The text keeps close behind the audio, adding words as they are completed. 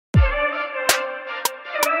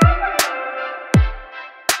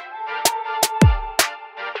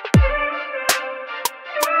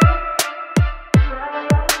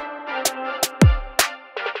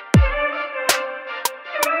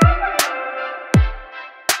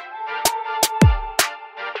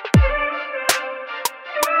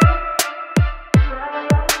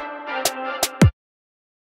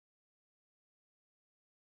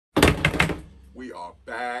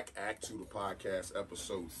to the podcast,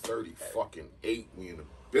 episode 30 We in the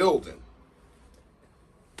building.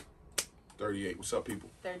 38. What's up, people?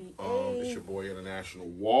 38. It's your boy International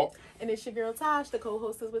Walk. And it's your girl Tosh, the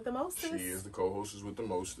co-hostess with the mostest. She is the co-hostess with the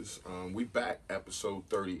mostest. We back, episode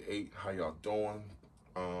 38. How y'all doing?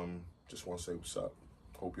 Just want to say what's up.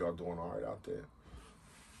 Hope y'all doing all right out there.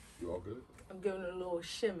 You all good? I'm giving a little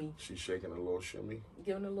shimmy. She's shaking a little shimmy.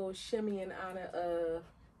 Giving a little shimmy in honor of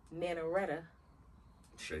Nanaretta.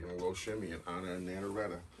 Shaking a little shimmy in honor of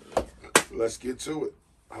Nanaretta. Let's get to it.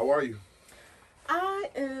 How are you? I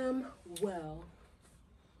am well.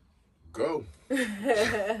 Go.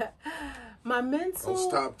 My mental... Don't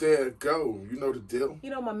stop there. Go. You know the deal.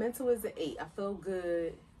 You know, my mental is an 8. I feel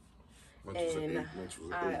good. Mental's an 8.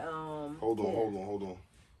 Mental's an 8. Hold on.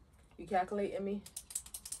 You calculating me?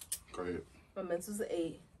 Go ahead. My mental's an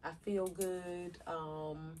 8. I feel good.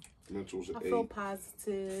 Mental's an 8. I feel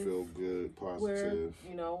positive. Feel good, positive. We're,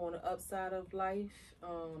 you know, on the upside of life,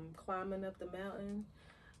 climbing up the mountain.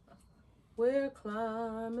 We're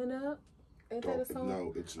climbing up. Ain't that a song?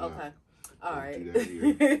 No, it's not. Okay. All right. Do that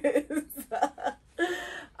here.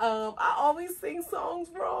 I always sing songs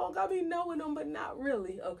wrong. I be knowing them, but not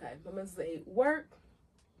really. Okay. My mental's an 8. Work.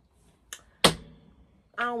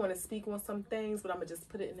 I don't want to speak on some things, but I'm going to just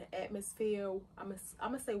put it in the atmosphere. I'm going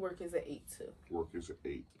to say work is an 8, too. Work is an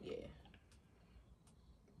 8. Yeah.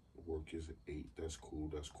 Work is an 8. That's cool.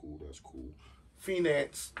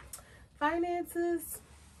 Finances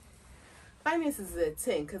is a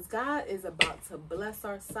 10, because God is about to bless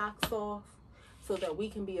our socks off so that we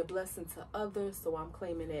can be a blessing to others, so I'm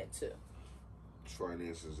claiming that, too.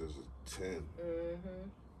 Finances is a 10. Mm-hmm.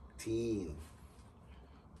 Teen.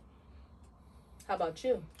 How about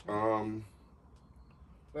you? Run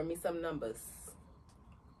me some numbers.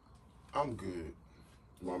 I'm good.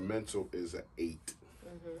 My mental is an 8.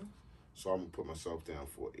 Mm-hmm. So I'm going to put myself down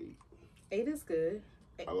for 8. 8 is good.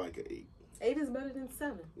 I like an 8. 8 is better than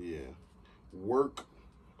 7. Yeah. Work,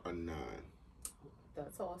 a 9.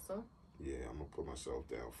 That's awesome. Yeah, I'm going to put myself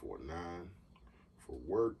down for a 9. For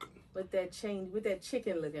work. What that chicken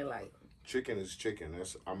looking like? Chicken is chicken.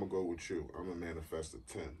 I'm going to go with you. I'm going to manifest a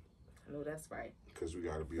 10. I know that's right. Because we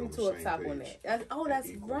got to be You on the too same up top page. on that. That's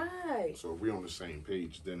equal. right. So if we're on the same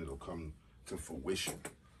page, then it'll come to fruition.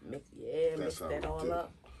 Mix That's that how we all do.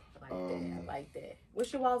 up. I like that.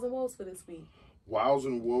 What's your wows and woes for this week? Wows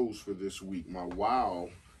and woes for this week. My wow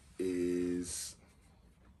is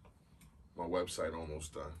my website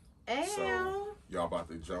almost done. So y'all about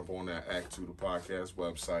to jump on that A2TP podcast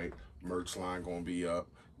website. Merch line gonna be up.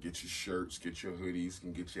 Get your shirts, get your hoodies,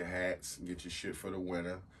 and get your hats, and get your shit for the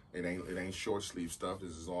winter. It ain't short sleeve stuff.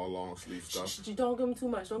 This is all long sleeve stuff. Don't give them too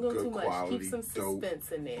much. Don't give them too much. Quality, Keep some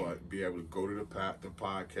suspense in there. But be able to go to the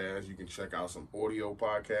podcast. You can check out some audio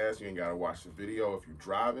podcasts. You ain't got to watch the video. If you're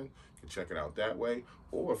driving, you can check it out that way.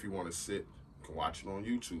 Or if you want to sit, you can watch it on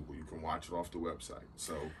YouTube, or you can watch it off the website.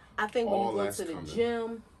 So I think when you go to the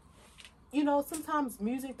gym, you know, sometimes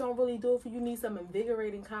music don't really do it for you. You need some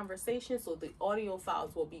invigorating conversation, so the audio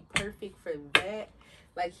files will be perfect for that.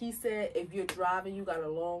 Like he said, if you're driving, you got a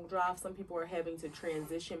long drive. Some people are having to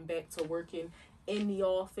transition back to working in the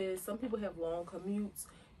office. Some people have long commutes,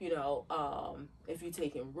 you know, if you're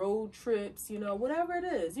taking road trips, you know, whatever it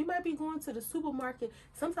is. You might be going to the supermarket.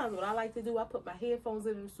 Sometimes what I like to do, I put my headphones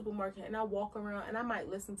in the supermarket and I walk around and I might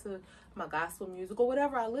listen to my gospel music or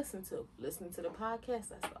whatever I listen to. Listening to the podcast,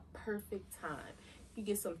 that's a perfect time. You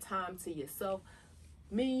get some time to yourself.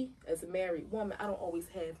 Me, as a married woman, I don't always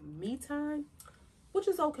have me time, which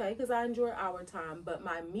is okay because I enjoy our time. But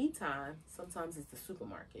my me time sometimes is the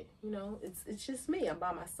supermarket. You know, it's just me. I'm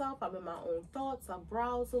by myself. I'm in my own thoughts. I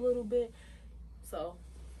browse a little bit. So,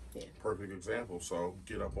 yeah. Perfect example. So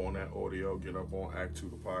get up on that audio. Get up on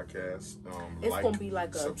A2TP podcast. It's gonna be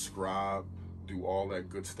like subscribe. Do all that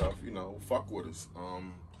good stuff. You know, fuck with us.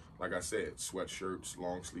 Like I said, sweatshirts,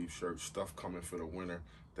 long sleeve shirts, stuff coming for the winter.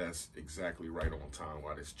 That's exactly right on time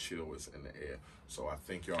while this chill is in the air. So I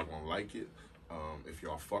think y'all gonna like it. If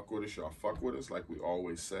y'all fuck with us, y'all fuck with us, like we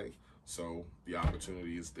always say. So the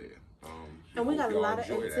opportunity is there. And we got a lot of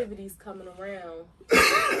activities coming around.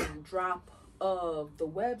 Drop of the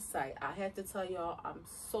website. I have to tell y'all, I'm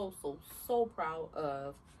so proud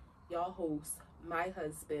of y'all host, my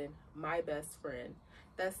husband, my best friend.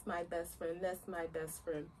 That's my best friend. That's my best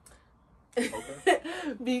friend. Okay.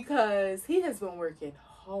 Because he has been working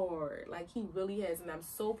hard. Like he really has, and I'm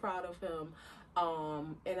so proud of him.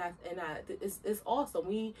 It's awesome.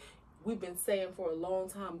 We've been saying for a long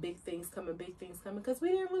time, big things coming, because we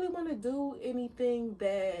didn't really want to do anything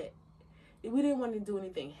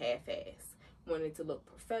half-assed. We wanted to look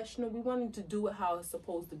professional. We wanted to do it how it's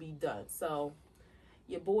supposed to be done. So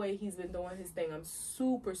your boy, he's been doing his thing. I'm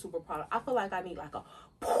super, super proud. I feel like I need like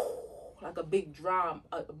a big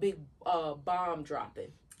bomb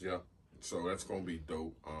dropping. Yeah. So that's gonna be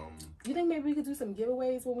dope. You think maybe we could do some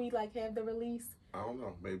giveaways when we like have the release? I don't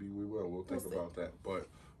know. Maybe we will. We'll think about that. But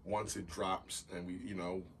once it drops and we,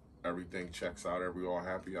 everything checks out, we all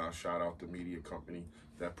happy, I'll shout out the media company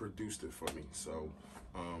that produced it for me. So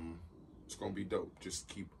it's gonna be dope. Just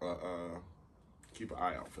keep an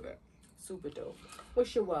eye out for that. Super dope.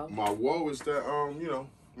 What's your woe? My woe is that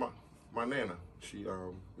my nana. She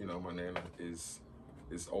my nana is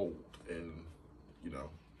old, and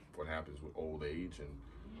what happens with old age,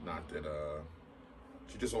 and not that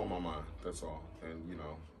she's just on my mind. That's all. And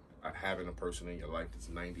having a person in your life that's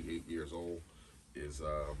 98 years old is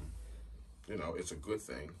it's a good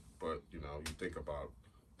thing. But you think about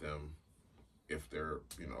them if they're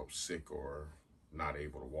sick or not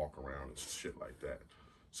able to walk around and shit like that.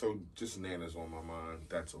 So just Nana's on my mind.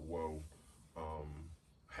 That's a woe.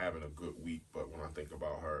 Having a good week, but when I think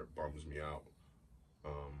about her, it bums me out.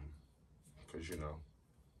 Because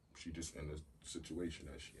she just in the situation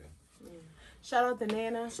that she in. Yeah. Shout out to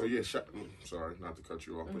Nana. So yeah, sorry not to cut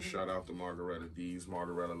you off, but shout out to Margaretta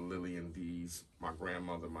Lillian Dees, my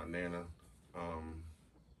grandmother, my Nana,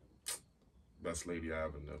 best lady I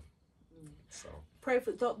ever knew. So pray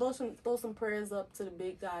for throw some prayers up to the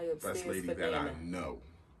big guy upstairs. Best lady for that Nana. I know.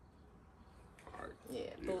 All right.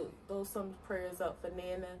 Yeah. Throw some prayers up for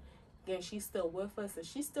Nana. Again, she's still with us and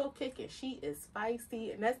she's still kicking. She is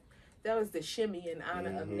feisty, and that was the shimmy in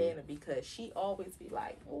honor of Nana, because she always be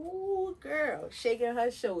like, "Ooh, girl," shaking her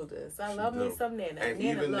shoulders. I love me some Nana. And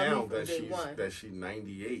Nana even now that she's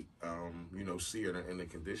 98, see her in the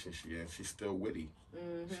condition she in, she's still witty.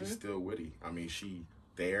 She's still witty. I mean, she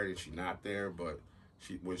there and she not there, but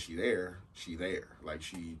when she there, she there. Like,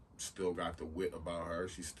 she still got the wit about her.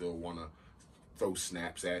 She still wanna throw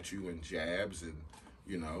snaps at you and jabs, and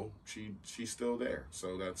she's still there.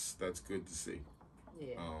 So that's good to see.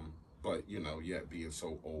 Yeah. But yet being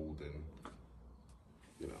so old and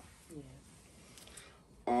Yeah.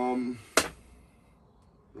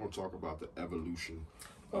 We want to talk about the evolution.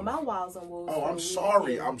 Well, my wows and woes. Oh, I'm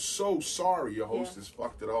sorry. I'm so sorry. Your host has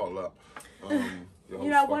fucked it all up.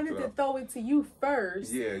 I wanted to throw it to you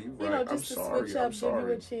first. Yeah, you're right. Just to switch up, give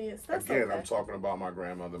you a chance. That's Again, okay. I'm talking about my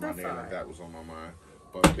grandmother, my Nana. Right. That was on my mind.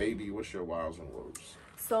 But baby, what's your wows and woes?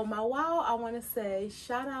 So my wow, I want to say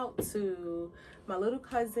shout out to my little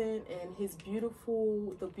cousin and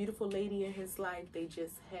the beautiful lady in his life. They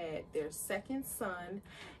just had their second son,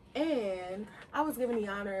 and I was given the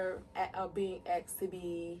honor of being asked to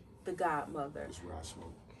be the godmother. That's where I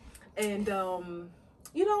smoke. And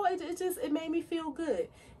it made me feel good.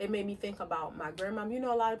 It made me think about my grandma.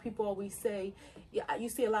 A lot of people always say, you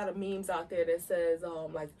see a lot of memes out there that says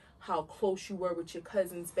like how close you were with your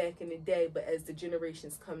cousins back in the day, but as the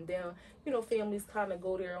generations come down, families kind of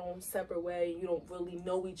go their own separate way. You don't really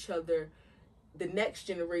know each other, the next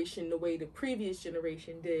generation, the way the previous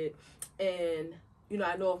generation did. And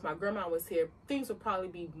I know if my grandma was here, things would probably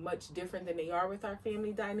be much different than they are with our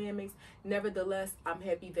family dynamics. Nevertheless, I'm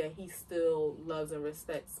happy that he still loves and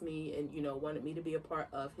respects me and, wanted me to be a part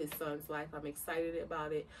of his son's life. I'm excited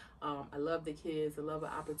about it. I love the kids. I love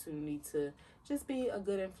an opportunity to just be a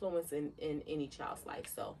good influence in any child's life.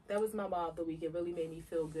 So that was my wow of the week. It really made me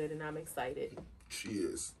feel good, and I'm excited. She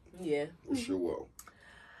is. Yeah. What's your woe?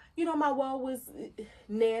 My woe was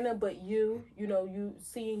Nana, but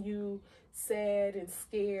seeing you sad and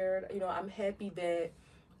scared. I'm happy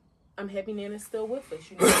Nana's still with us.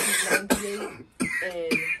 She's 98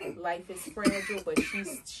 and life is fragile, but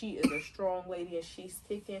she is a strong lady and she's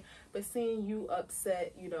kicking. But seeing you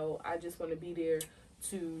upset, I just want to be there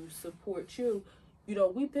to support you.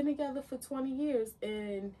 We've been together for 20 years,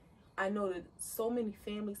 and I know that so many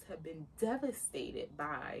families have been devastated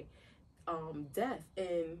by death,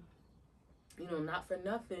 and not for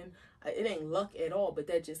nothing, it ain't luck at all, but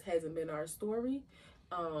that just hasn't been our story.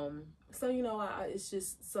 So it's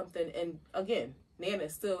just something. And again,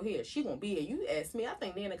 Nana's still here. She gonna be here. You ask me, I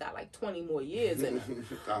think Nana got like 20 more years in her.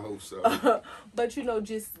 I hope so. But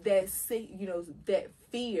just that that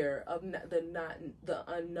fear of the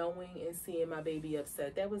unknowing and seeing my baby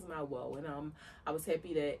upset. That was my woe, and I was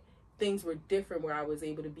happy that things were different where I was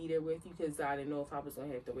able to be there with you, because I didn't know if I was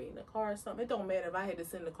gonna have to wait in the car or something. It don't matter if I had to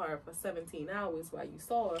sit in the car for 17 hours while you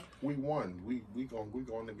saw her. We won. We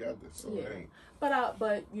going together. So yeah. It ain't. But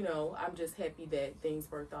I'm just happy that things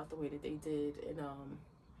worked out the way that they did, and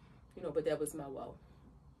but that was my woe.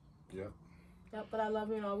 Yeah. Yep. But I love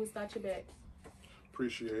you and I always got your back.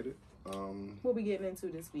 Appreciate it. What we getting into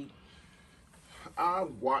this week? I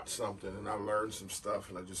watched something and I learned some stuff,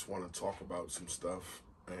 and I just want to talk about some stuff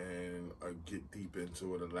and get deep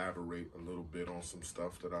into it, elaborate a little bit on some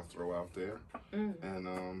stuff that I throw out there.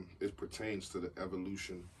 And it pertains to the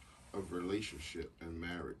evolution of relationship and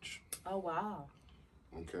marriage. Oh, wow.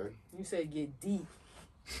 Okay. You said get deep.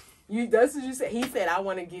 That's what you said. He said, I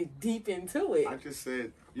want to get deep into it. I just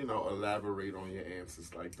said, elaborate on your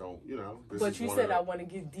answers. Like, don't, But you said I want to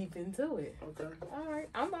get deep into it. Okay. All right.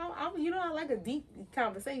 I'm I like a deep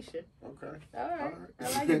conversation. Okay. All right.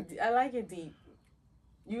 I like it. I like it deep.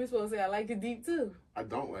 You were supposed to say I like it deep too. I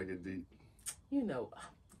don't like it deep.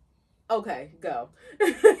 Okay, go.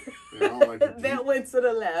 Yeah, I don't like it deep. That went to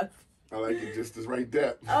the left. I like it just as right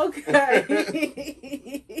depth. Okay.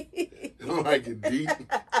 I don't like it deep.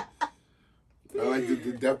 I like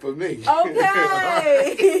the depth of me. Okay.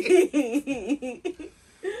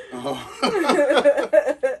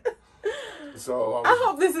 So I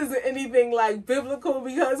hope this isn't anything like biblical,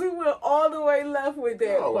 because we went all the way left with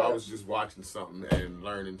that. No, I was just watching something and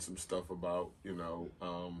learning some stuff about,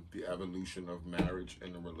 the evolution of marriage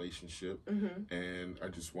and the relationship. And I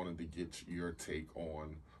just wanted to get your take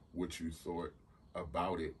on what you thought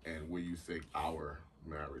about it and where you think our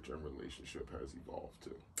marriage and relationship has evolved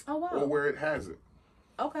to. Oh, wow. Or where it hasn't.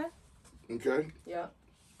 Okay. Okay? Yeah.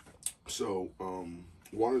 So,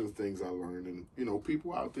 one of the things I learned, and,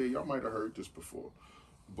 people out there, y'all might have heard this before,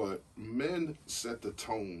 but men set the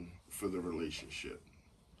tone for the relationship.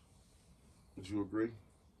 Would you agree?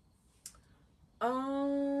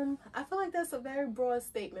 I feel like that's a very broad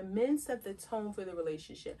statement. Men set the tone for the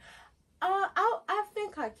relationship. I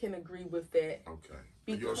think I can agree with that. Okay.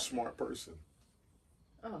 You're a smart person.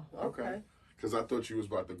 Oh, okay. Because I thought you was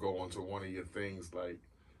about to go on to one of your things like,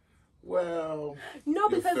 well, no,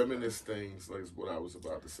 because feminist things, like, is what I was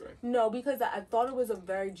about to say. No, because I thought it was a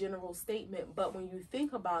very general statement, but when you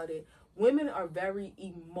think about it, women are very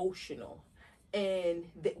emotional, and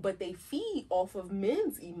but they feed off of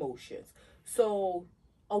men's emotions. So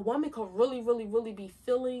a woman could really, really, really be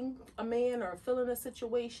feeling a man or feeling a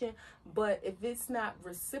situation, but if it's not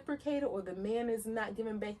reciprocated or the man is not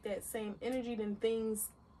giving back that same energy, then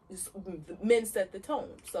men set the tone.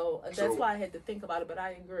 So that's why I had to think about it, but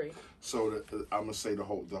I agree. So I'm gonna say the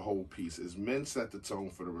whole piece is men set the tone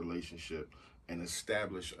for the relationship and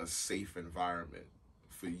establish a safe environment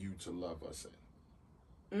for you to love us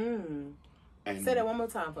in. And say that one more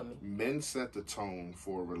time for me. Men set the tone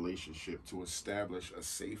for a relationship to establish a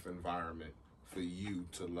safe environment for you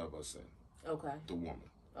to love us in. Okay. The woman.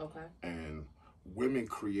 Okay. And women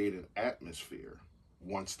create an atmosphere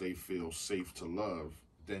once they feel safe to love.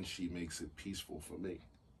 Then she makes it peaceful for me.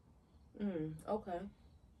 Okay.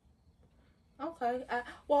 Okay.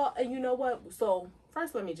 Well, and you know what? So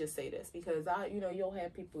first, let me just say this, because you'll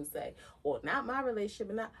have people say, "Well, not my relationship,"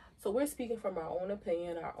 and not. So we're speaking from our own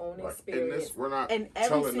opinion, our own experience. We're not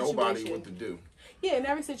telling nobody what to do. Yeah, and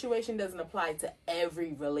every situation doesn't apply to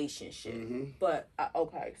every relationship. But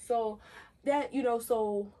okay, so that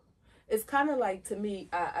so. It's kind of like, to me,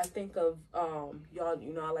 I think of, y'all,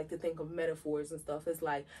 I like to think of metaphors and stuff. It's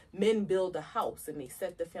like men build a house and they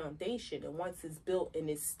set the foundation. And once it's built and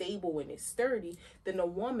it's stable and it's sturdy, then the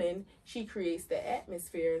woman, she creates the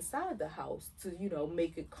atmosphere inside the house to,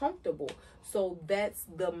 make it comfortable. So that's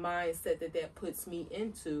the mindset that puts me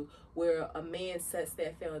into, where a man sets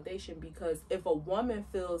that foundation. Because if a woman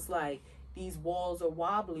feels like these walls are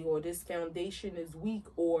wobbly, or this foundation is weak,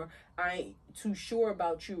 or I ain't too sure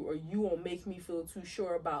about you, or you won't make me feel too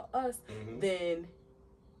sure about us, then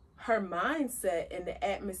her mindset and the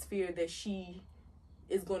atmosphere that she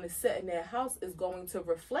is going to set in that house is going to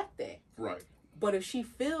reflect that. Right. But if she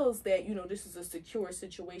feels that, this is a secure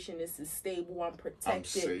situation, this is stable, I'm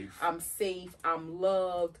protected, I'm safe, I'm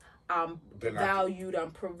loved, I'm valued,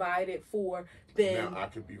 I'm provided for, then now I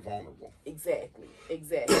could be vulnerable. Exactly.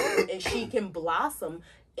 And she can blossom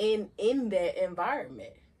in that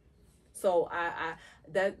environment. So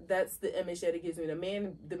that's the image that it gives me. The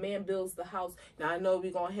man builds the house. Now I know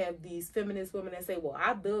we're gonna have these feminist women that say, "Well,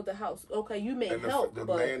 I build the house." Okay, you may help, but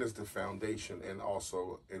the man is the foundation, and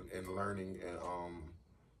also in learning, and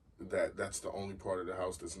that's the only part of the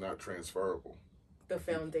house that's not transferable. The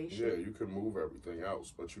foundation. Yeah, you can move everything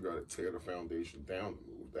else, but you got to tear the foundation down to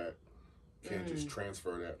move that. You can't just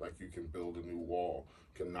transfer that. Like, you can build a new wall,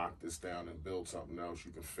 you can knock this down and build something else.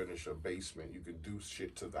 You can finish a basement. You can do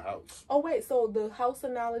shit to the house. Oh, wait, so the house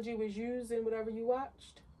analogy was used in whatever you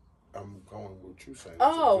watched? I'm going with what you're saying.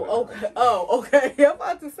 Oh, okay. Oh, okay. I'm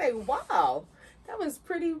about to say, wow, that was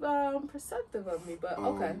pretty perceptive of me, but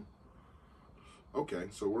okay. Okay,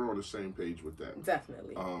 so we're on the same page with that.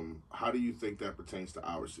 Definitely. How do you think that pertains to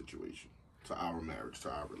our situation, to our marriage, to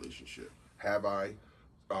our relationship? have I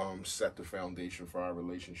set the foundation for our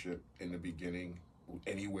relationship in the beginning,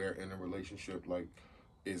 anywhere in a relationship? Like,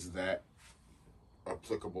 is that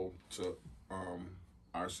applicable to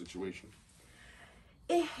our situation?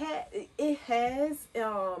 It has.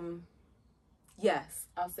 Yes,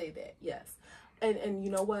 I'll say that. Yes, and you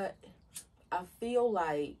know what? I feel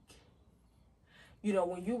like, you know,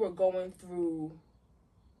 when you were going through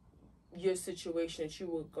your situation that you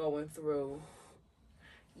were going through,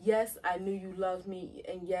 yes, I knew you loved me,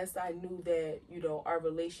 and yes, I knew that, you know, our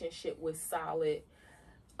relationship was solid.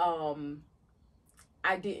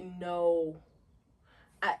 I didn't know.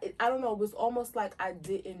 I don't know. It was almost like I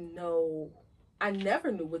didn't know. I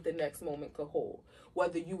never knew what the next moment could hold.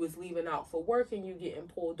 Whether you was leaving out for work and you getting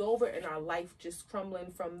pulled over and our life just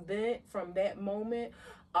crumbling from that moment.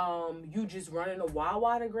 You just running a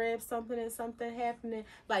Wawa to grab something and something happening.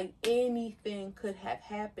 Like, anything could have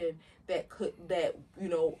happened that you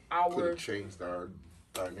know, could have changed our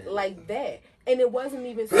dynamic. Like that. And it wasn't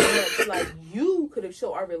even so much like you could have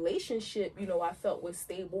shown our relationship, you know, I felt was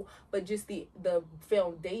stable, but just the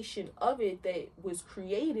foundation of it that was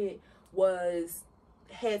created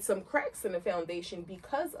had some cracks in the foundation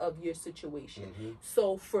because of your situation. Mm-hmm.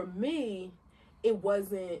 So for me, it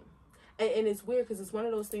wasn't, and it's weird because it's one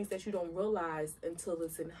of those things that you don't realize until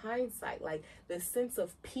it's in hindsight. Like, the sense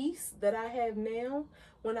of peace that I have now,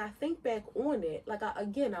 when I think back on it, like,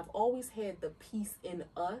 I've always had the peace in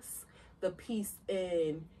us, the peace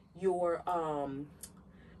in your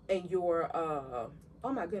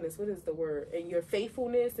oh my goodness, what is the word? And your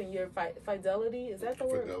faithfulness and your fidelity. Is that the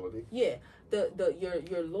word? Fidelity. Yeah.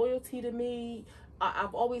 Your loyalty to me.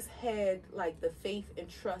 I've always had, like, the faith and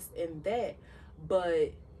trust in that,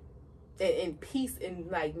 but and peace in,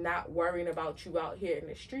 like, not worrying about you out here in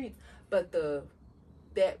the streets, but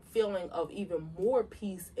that feeling of even more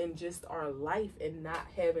peace in just our life and not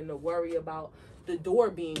having to worry about the door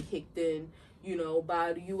being kicked in, you know,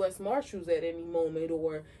 by the U.S. Marshals at any moment,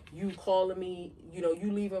 or you calling me, you know,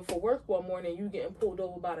 you leaving for work one morning, you getting pulled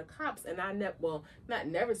over by the cops, and I not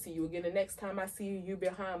never see you again. The next time I see you, you're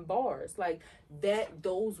behind bars. Like that,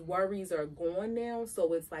 those worries are gone now.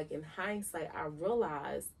 So it's like, in hindsight, I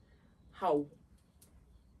realized how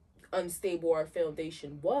unstable our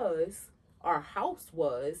foundation was, our house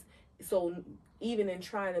was. So even in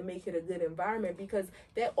trying to make it a good environment, because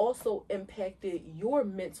that also impacted your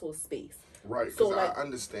mental space. Right, because so, like, I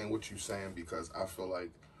understand what you're saying, because I feel like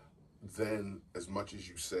then, as much as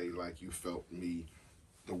you say, like, you felt me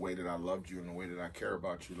the way that I loved you and the way that I care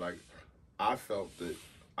about you, like, I felt that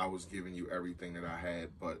I was giving you everything that I had,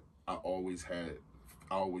 but I always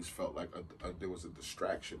felt like there was a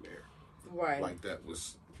distraction there. Right. Like, that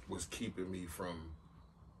was keeping me from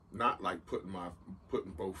not, like, putting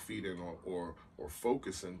both feet in or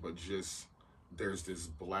focusing, but just there's this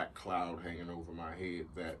black cloud hanging over my head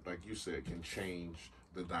that, like you said, can change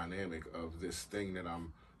the dynamic of this thing that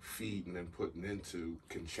I'm feeding and putting into,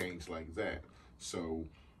 can change like that. So,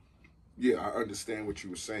 yeah, I understand what you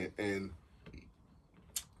were saying. And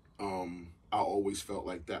I always felt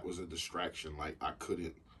like that was a distraction. Like, I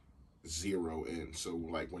couldn't zero in. So,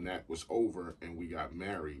 like, when that was over and we got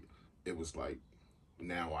married, it was like,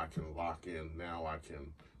 now I can lock in. Now I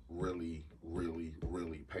can really, really,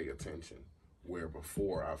 really pay attention. Where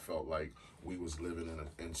before I felt like we was living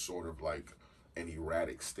in sort of like an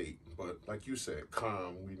erratic state. But like you said,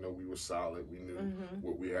 calm. We know we were solid. We knew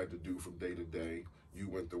what we had to do from day to day. You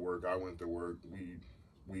went to work. I went to work.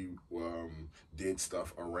 We did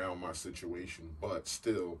stuff around my situation, but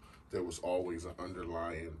still there was always an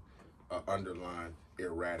underlying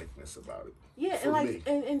erraticness about it. Yeah, and like,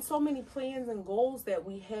 and so many plans and goals that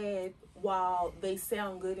we had, while they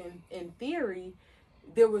sound good in theory,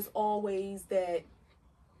 there was always that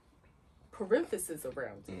parenthesis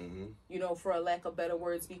around it, you know, for a lack of better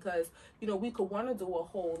words, because, you know, we could want to do a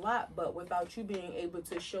whole lot, but without you being able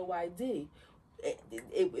to show ID,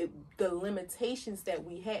 the limitations that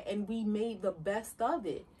we had, and we made the best of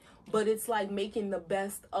it. But it's like making the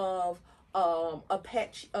best of a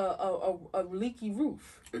leaky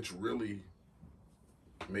roof. It's really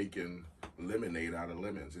making lemonade out of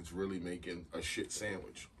lemons. It's really making a shit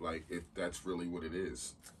sandwich. Like, if that's really what it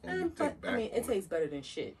is. But, I mean, it tastes better than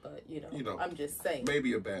shit, but, you know, I'm just saying.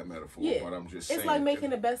 Maybe a bad metaphor, but I'm just saying. It's like making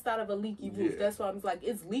the best out of a leaky roof. That's why I'm like,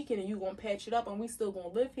 it's leaking and you going to patch it up, and we still going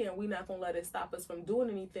to live here, and we're not going to let it stop us from doing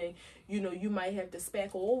anything. You know, you might have to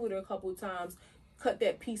spackle over it a couple of times, cut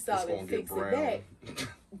that piece out and fix it back.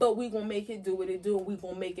 But we're going to make it do what it do, and we're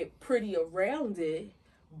going to make it pretty around it.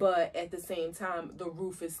 But at the same time, the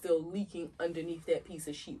roof is still leaking underneath that piece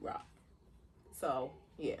of sheetrock. So,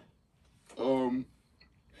 yeah. And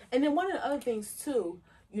then one of the other things, too,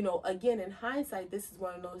 you know, again, in hindsight, this is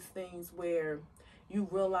one of those things where you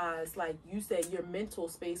realize, like you said, your mental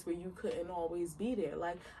space where you couldn't always be there.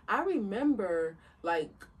 Like, I remember,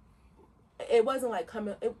 like, it wasn't like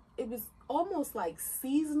coming, it was almost like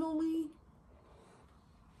seasonally,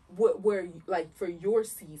 where like for your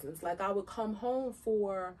seasons. Like, I would come home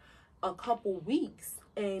for a couple weeks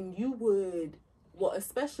and you would, well,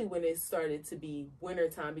 especially when it started to be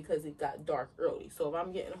wintertime because it got dark early. So if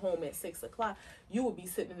I'm getting home at 6 o'clock, you would be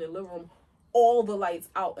sitting in the living room, all the lights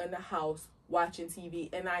out in the house, watching TV.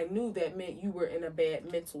 And I knew that meant you were in a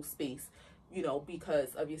bad mental space, you know,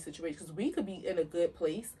 because of your situation. Because we could be in a good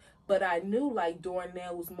place, but I knew, like, during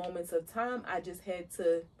those moments of time, I just had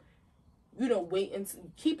to, you know, wait and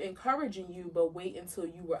keep encouraging you, but wait until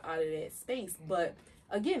you were out of that space. But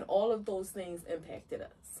again, all of those things impacted us.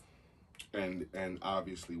 And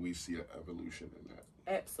obviously we see an evolution in that.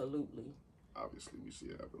 Absolutely. Obviously we see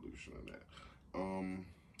an evolution in that.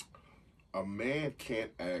 A man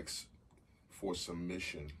can't ask for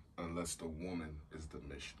submission unless the woman is the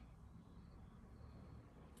mission.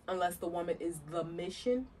 Unless the woman is the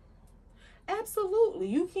mission? Absolutely.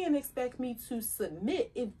 You can't expect me to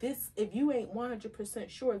submit if you ain't 100%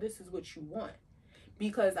 sure this is what you want.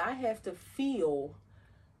 Because I have to feel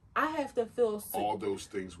all those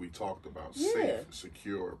things we talked about. Yeah. Safe,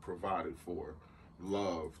 secure, provided for,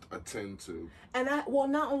 loved, attend to. And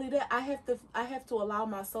not only that, I have to allow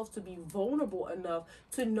myself to be vulnerable enough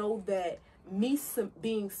to know that me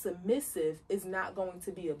being submissive is not going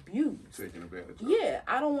to be abused. Taken advantage of. Yeah,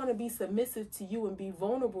 I don't want to be submissive to you and be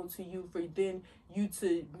vulnerable to you for then you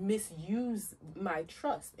to misuse my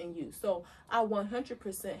trust in you. So I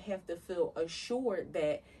 100% have to feel assured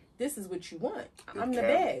that this is what you want. I'm the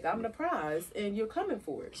bag, I'm the prize, and you're coming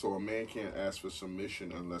for it. So a man can't ask for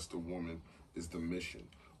submission unless the woman is the mission.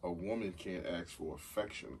 A woman can't ask for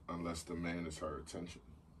affection unless the man is her attention.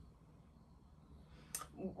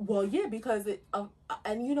 Well, yeah, because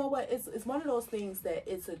and you know what? It's one of those things that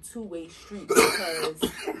it's a two-way street,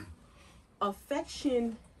 because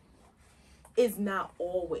affection is not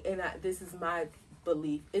always, and this is my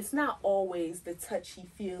belief, it's not always the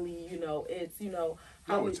touchy-feely, you know, it's, you know,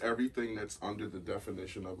 it's everything that's under the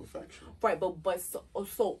definition of affection. Right, but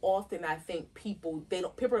so often I think people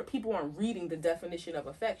aren't reading the definition of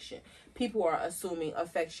affection. People are assuming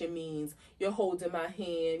affection means you're holding my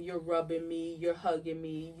hand, you're rubbing me, you're hugging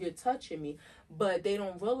me, you're touching me, but they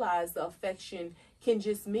don't realize the affection can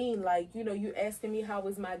just mean, like, you know, you asking me how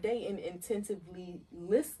was my day and attentively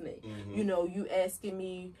listening. Mm-hmm. You know, you asking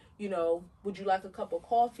me, you know, would you like a cup of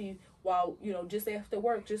coffee while, you know, just after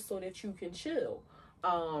work, just so that you can chill.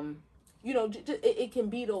 You know, it can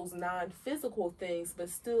be those non-physical things, but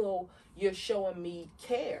still you're showing me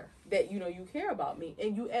care, that, you know, you care about me,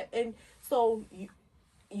 and so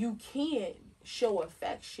you can't show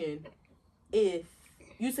affection if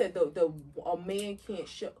you said a man can't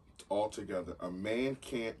show. Altogether, a man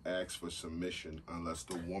can't ask for submission unless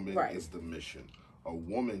the woman is the mission. A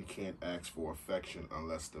woman can't ask for affection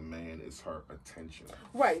unless the man is her attention.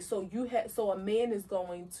 Right. So a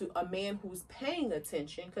man who's paying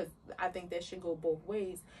attention, because I think that should go both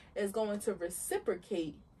ways, is going to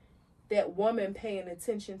reciprocate. That woman paying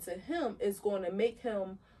attention to him is going to make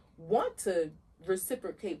him want to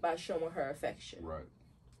reciprocate by showing her affection. Right.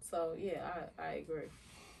 So yeah, I agree.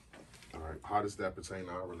 All right. How does that pertain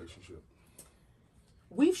to our relationship?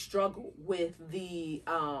 We've struggled with the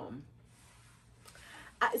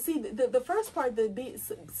I see the first part, the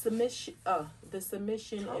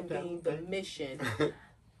submission and being the mission.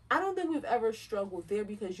 I don't think we've ever struggled there,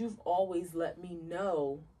 because you've always let me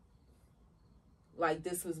know, like,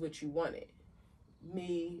 this was what you wanted,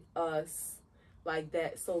 me, us, like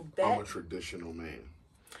that. So that I'm a traditional man.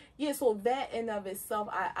 Yeah, so that in of itself,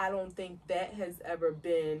 I don't think that has ever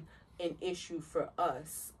been an issue for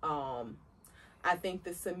us. I think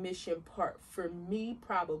the submission part for me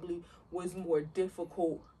probably was more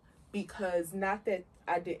difficult, because not that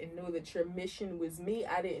I didn't know that your mission was me,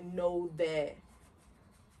 I didn't know that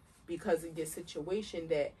because of your situation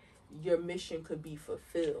that your mission could be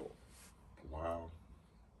fulfilled. Wow.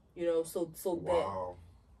 You know, wow.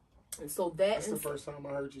 That's the first time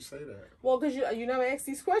I heard you say that. Well, because you never asked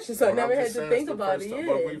these questions, so I never had to think about it. Yeah.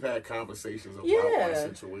 But we've had conversations about my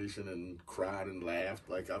situation and cried and laughed.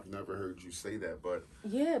 Like, I've never heard you say that, but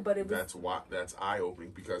yeah, but that's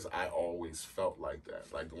eye-opening, because I always felt like that.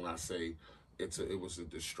 Like, when I say it was a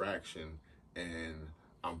distraction, and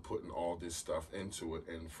I'm putting all this stuff into it,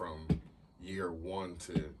 and from year 1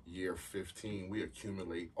 to year 15, we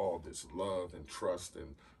accumulate all this love and trust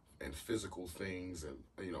and physical things, and,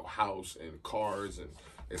 you know, house and cars, and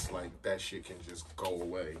it's like that shit can just go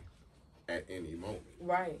away at any moment.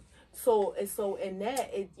 Right. So in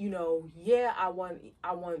that, it, you know, yeah, I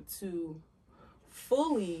want to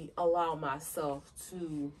fully allow myself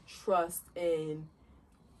to trust and,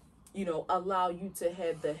 you know, allow you to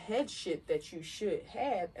have the headship that you should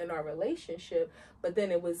have in our relationship. But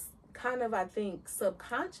then it was kind of, I think,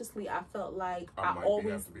 subconsciously, I felt like I might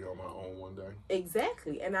always have to be on my own one day.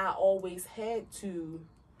 Exactly. And I always had to,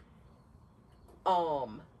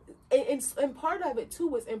 and part of it too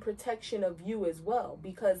was in protection of you as well,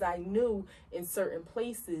 because I knew in certain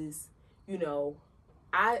places, you know,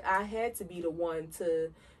 I had to be the one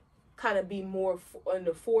to kind of be more on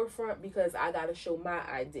the forefront, because I got to show my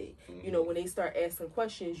ID. Mm-hmm. You know, when they start asking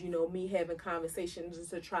questions, you know, me having conversations just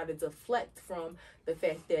to try to deflect from the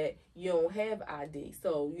fact that you don't have ID.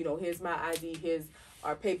 So, you know, here's my ID, here's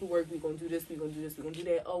our paperwork, we're going to do this, we're going to do this, we're going to do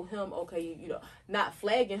that. Oh, him, okay, you know, not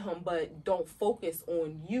flagging him, but don't focus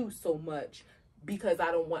on you so much, because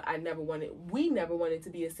we never wanted to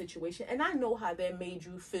be a situation. And I know how that made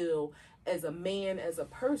you feel as a man, as a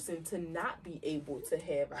person, to not be able to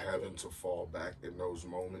have having to fall back in those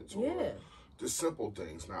moments, yeah, or the simple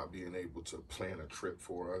things, not being able to plan a trip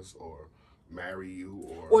for us, or marry you,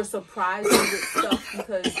 or surprise you with stuff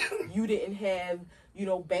because you didn't have, you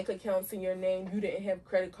know, bank accounts in your name, you didn't have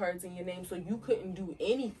credit cards in your name, so you couldn't do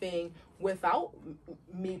anything without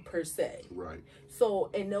me per se. Right.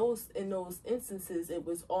 So in those instances, it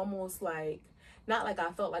was almost like, not like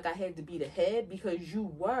I felt like I had to be the head, because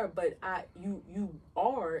you were, but you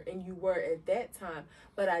are, and you were at that time.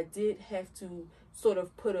 But I did have to sort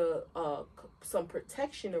of put some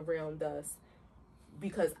protection around us,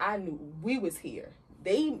 because I knew we was here.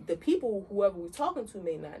 The people, whoever we're talking to,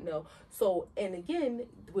 may not know. So, and again,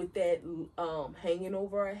 with that hanging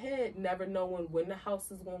over our head, never knowing when the house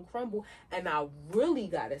is going to crumble, and I really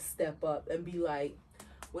got to step up and be like,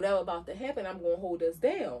 whatever about to happen, I'm going to hold us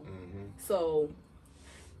down. Mm-hmm. So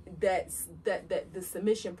that's the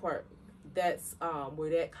submission part. That's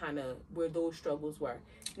where those struggles were.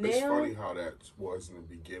 Now, it's funny how that was in the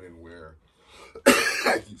beginning, where,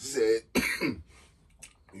 like you said,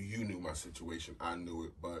 you knew my situation, I knew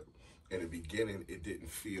it, but in the beginning, it didn't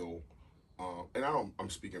feel, and I'm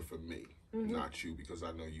speaking for me, mm-hmm. not you, because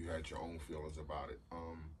I know you had your own feelings about it,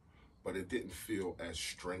 but it didn't feel as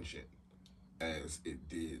stringent as it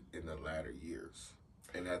did in the latter years.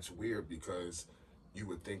 And that's weird, because you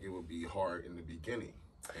would think it would be hard in the beginning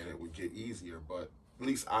and it would get easier, but at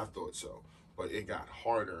least I thought so. But it got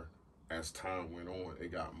harder as time went on.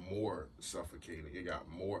 It got more suffocating. It got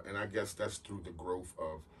more, and I guess that's through the growth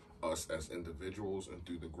of us as individuals and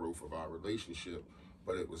through the growth of our relationship.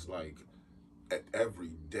 But it was like at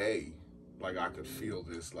every day, like I could feel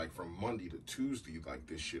this, like from Monday to Tuesday, like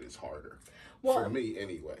this shit is harder. Well, for me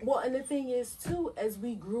anyway. Well, and the thing is too, as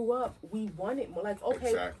we grew up, we wanted more. Like, okay,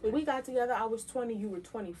 exactly. When we got together, I was 20, you were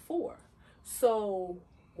 24. So,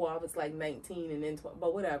 well, I was like 19 and then 20,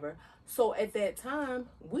 but whatever. So at that time,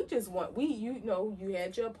 you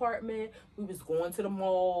had your apartment, we was going to the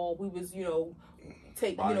mall, we was,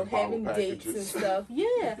 having dates and stuff.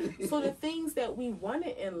 Yeah. So the things that we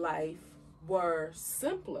wanted in life were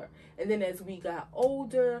simpler. And then as we got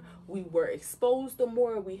older, we were exposed to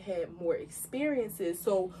more, we had more experiences.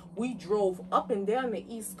 So we drove up and down the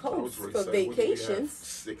East Coast for vacations.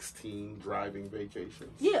 16 driving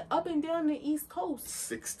vacations. Yeah, up and down the East Coast.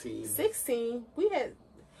 16. We had,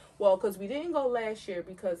 well, because we didn't go last year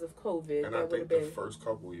because of COVID. And I think the first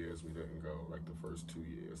couple years we didn't go, like the first 2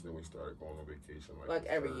 years. Then we started going on vacation like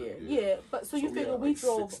every year. Yeah, but so you figure we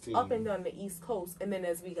drove 16. Up and down the East Coast. And then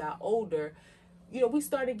as we got older, we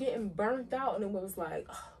started getting burnt out. And it was like,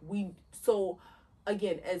 so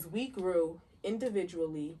again, as we grew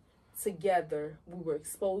individually, together, we were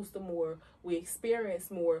exposed to more, we experienced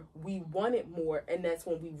more, we wanted more, and that's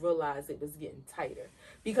when we realized it was getting tighter.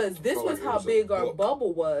 Because this was how big our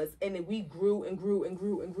bubble was, and then we grew and grew and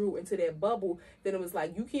grew and grew into that bubble. Then it was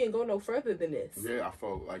like, you can't go no further than this. Yeah, I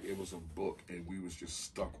felt like it was a book, and we was just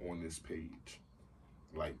stuck on this page.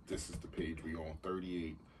 Like, this is the page we on,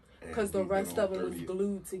 38. Because the rest of it was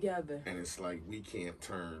glued together. And it's like, we can't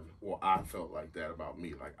turn, well, I felt like that about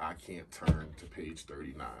me. Like, I can't turn to page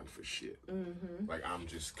 39 for shit. Mm-hmm. Like, I'm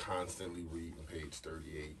just constantly reading page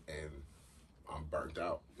 38, and I'm burnt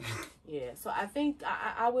out. Yeah, so I think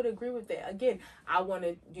I would agree with that. Again, I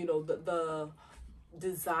wanted, the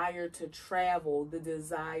desire to travel, the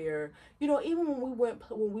desire, even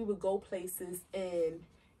when we would go places, and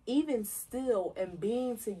even still, and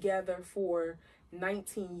being together for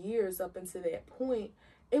 19 years up until that point,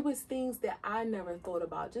 it was things that I never thought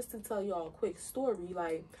about. Just to tell y'all a quick story,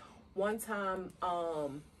 like one time,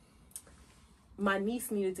 our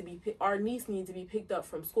niece needed to be picked up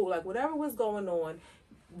from school. Like, whatever was going on,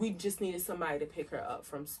 we just needed somebody to pick her up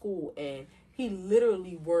from school. And he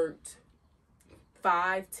literally worked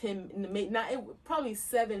probably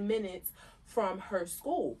 7 minutes from her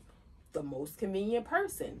school. The most convenient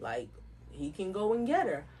person. Like, he can go and get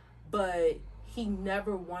her. But he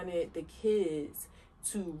never wanted the kids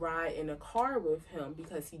to ride in a car with him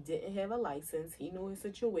because he didn't have a license. He knew his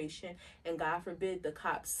situation, and God forbid the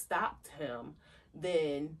cops stopped him.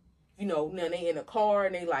 Then, now they in a car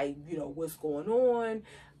and they like, what's going on?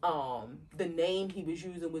 The name he was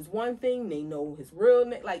using was one thing. They know his real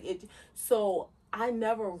name. Like, it. So I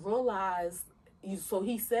never realized. So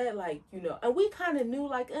he said, like, and we kind of knew,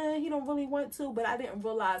 like, he don't really want to, but I didn't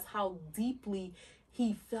realize how deeply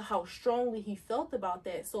how strongly he felt about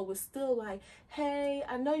that. So it was still like, hey,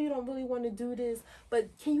 I know you don't really want to do this, but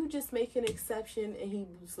can you just make an exception? And he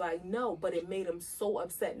was like, no. But it made him so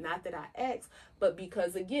upset, not that I asked, but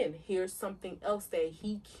because, again, here's something else that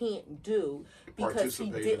he can't do because he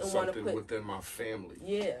didn't want to put within my family.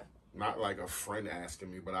 Yeah. Not like a friend asking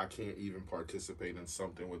me, but I can't even participate in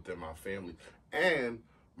something within my family. And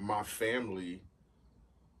my family,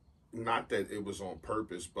 not that it was on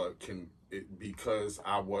purpose, but because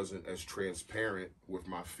I wasn't as transparent with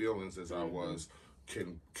my feelings as I was,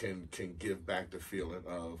 can give back the feeling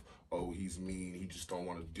of, oh, he's mean, he just don't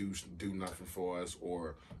want to do nothing for us,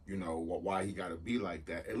 or why he got to be like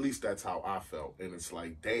that. At least that's how I felt. And it's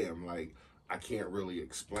like, damn, like, I can't really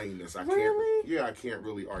explain this. I can't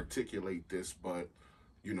really articulate this, but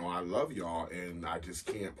I love y'all, and I just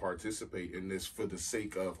can't participate in this for the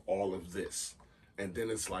sake of all of this. And then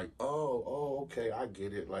it's like, oh, okay, I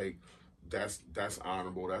get it. Like, that's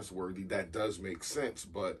honorable, that's worthy, that does make sense,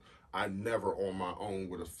 but I never on my own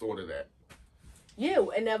would have thought of that. Yeah,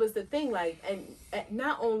 and that was the thing, like, and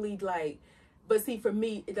not only, like, but see, for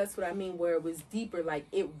me, that's what I mean, where it was deeper. Like,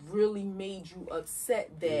 it really made you upset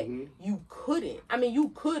that you couldn't. I mean,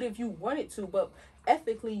 you could if you wanted to, but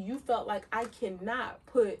ethically, you felt like, I cannot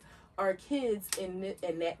put our kids in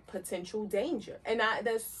that potential danger. And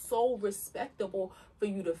that's so respectable for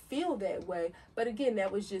you to feel that way. But again,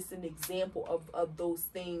 that was just an example of those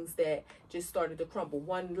things that just started to crumble.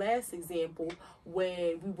 One last example,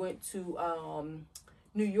 when we went to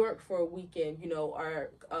New York for a weekend,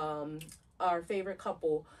 our favorite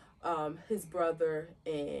couple, his brother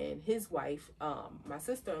and his wife, my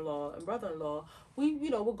sister-in-law and brother-in-law, we,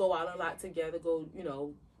 would go out a lot together, go,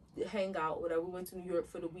 hang out, whatever. We went to New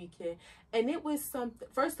York for the weekend, and it was something.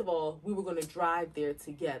 First of all, we were going to drive there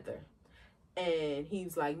together, and he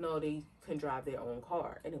was like, no, they can drive their own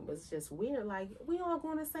car. And it was just weird, like, we all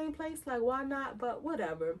going to the same place, like, why not? But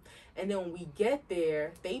whatever. And then when we get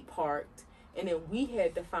there, they parked, and then we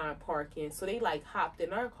had to find parking. So they, like, hopped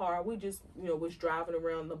in our car. We just, was driving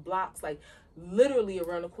around the blocks, like, literally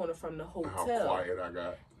around the corner from the hotel. How quiet I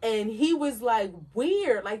got. And he was, like,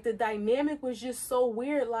 weird. Like, the dynamic was just so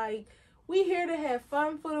weird. Like, we here to have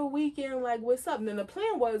fun for the weekend. Like, what's up? And then the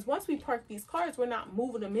plan was, once we park these cars, we're not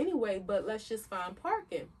moving them anyway, but let's just find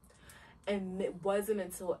parking. And it wasn't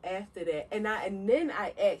until after that. And then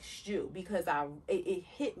I asked you, because it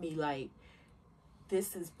hit me, like,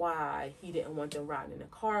 this is why he didn't want them riding in the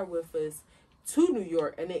car with us to New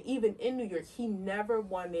York. And then even in New York, he never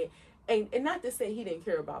wanted, and not to say he didn't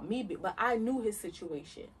care about me, but I knew his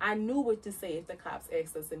situation. I knew what to say if the cops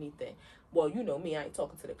asked us anything. Well, you know me, I ain't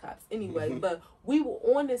talking to the cops anyway, but we were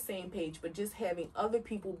on the same page, but just having other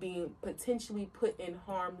people being potentially put in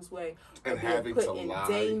harm's way or being put in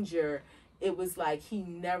danger, it was like he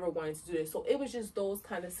never wanted to do this. So it was just those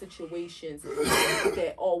kind of situations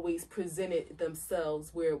that always presented themselves,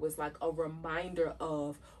 where it was like a reminder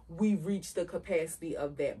of, we reached the capacity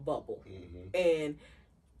of that bubble. And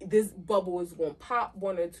this bubble is going to pop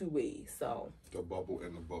one or two ways. So the bubble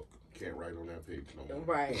in the book can't write on that page no more.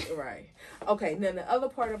 Right. Okay, now the other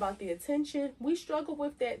part about the attention, we struggle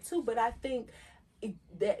with that too, but I think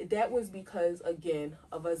that was because, again,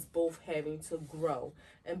 of us both having to grow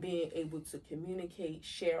and being able to communicate,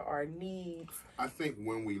 share our needs. I think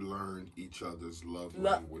when we learned each other's love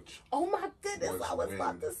language. Oh my goodness, I was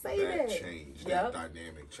about to say that. Changed, that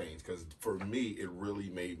dynamic changed. Because for me, it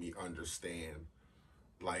really made me understand,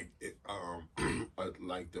 like,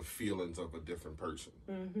 like the feelings of a different person.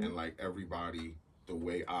 And like, everybody, the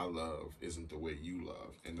way I love isn't the way you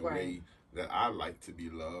love. And the way that I like to be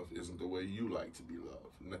loved isn't the way you like to be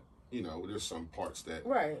loved. There's some parts that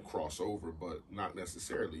cross over, but not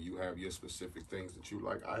necessarily. You have your specific things that you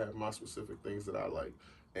like. I have my specific things that I like.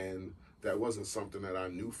 And that wasn't something that I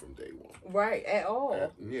knew from day one. Right, at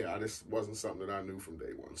all. This wasn't something that I knew from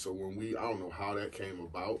day one. So when I don't know how that came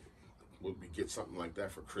about, would we get something like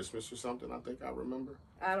that for Christmas or something? I think I remember.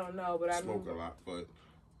 I don't know, but I smoke a lot, but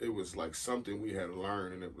it was like something we had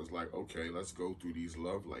learned, and it was like, okay, let's go through these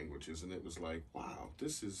love languages, and it was like, wow,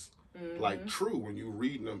 this is like true. When you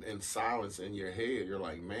reading them in silence in your head, you're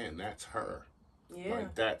like, man, that's her. Yeah.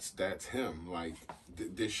 Like that's him. Like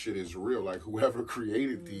this shit is real. Like whoever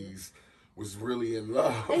created these was really in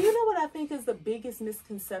love. And you know what I think is the biggest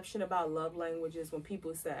misconception about love languages when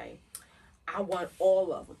people say, I want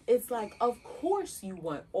all of them. It's like, of course you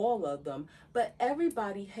want all of them, but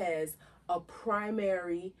everybody has a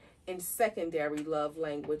primary and secondary love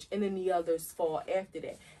language, and then the others fall after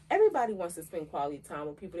that. Everybody wants to spend quality time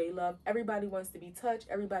with people they love. Everybody wants to be touched.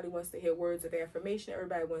 Everybody wants to hear words of affirmation.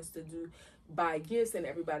 Everybody wants to buy gifts, and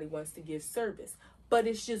everybody wants to give service. But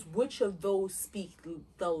it's just which of those speak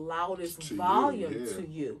the loudest volume to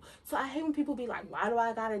you. So I hate when people be like, why do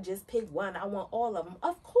I gotta just pick one? I want all of them.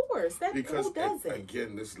 Of course. Who doesn't?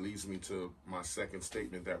 Again, this leads me to my second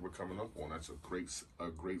statement that we're coming up on. That's a great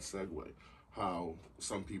segue. How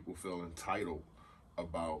some people feel entitled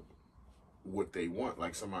about what they want.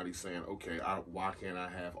 Like somebody saying, okay, why can't I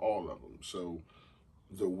have all of them? So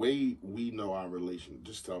the way we know our relationship,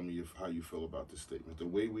 just tell me how you feel about this statement. The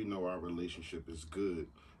way we know our relationship is good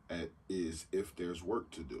is if there's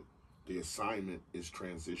work to do. The assignment is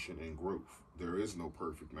transition and growth. There is no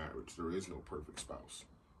perfect marriage. There is no perfect spouse.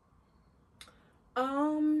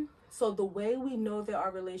 So the way we know that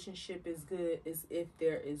our relationship is good is if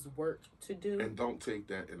there is work to do. And don't take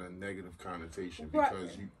that in a negative connotation,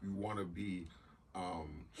 because you want to be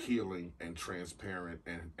healing and transparent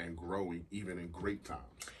and growing even in great times.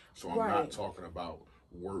 So I'm not talking about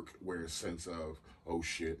work where a sense of, oh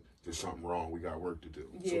shit, there's something wrong, we got work to do.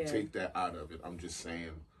 So take that out of it. I'm just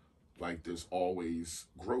saying, like, there's always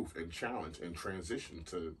growth and challenge and transition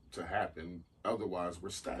to happen. Otherwise we're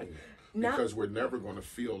stagnant. Because we're never going to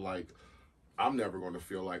feel like, I'm never going to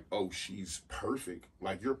feel like, oh, she's perfect.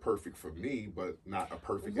 Like, you're perfect for me, but not a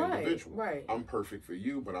perfect individual. Right. I'm perfect for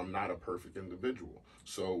you, but I'm not a perfect individual.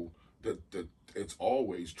 So it's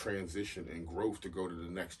always transition and growth to go to the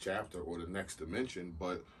next chapter or the next dimension.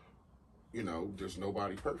 But, you know, there's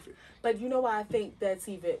nobody perfect. But you know why I think that's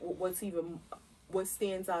what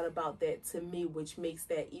stands out about that to me, which makes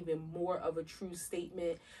that even more of a true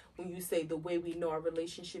statement when you say the way we know our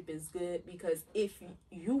relationship is good, because if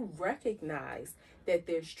you recognize that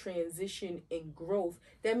there's transition and growth,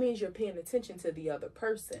 that means you're paying attention to the other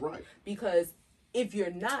person. Right. Because if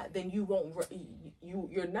you're not, then you won't,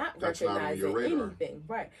 you're not recognizing anything.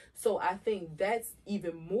 Right. So I think that's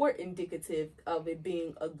even more indicative of it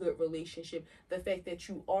being a good relationship. The fact that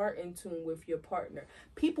you are in tune with your partner.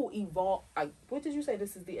 People evolve. What did you say?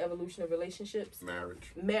 This is the evolution of relationships?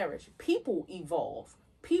 Marriage. People evolve.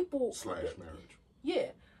 /marriage.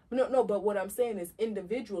 Yeah. No, but what I'm saying is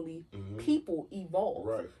individually, people evolve.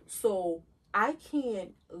 Right. So I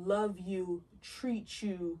can't love you, treat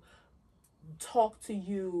you, talk to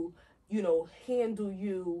you, handle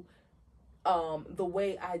you the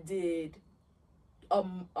way I did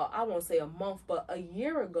I won't say a month, but a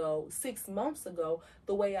year ago, 6 months ago,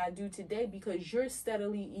 the way I do today, because you're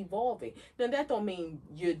steadily evolving. Now, that don't mean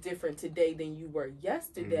you're different today than you were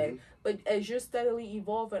yesterday, but as you're steadily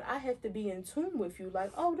evolving, I have to be in tune with you.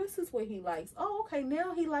 Like, oh, this is what he likes. Oh, okay,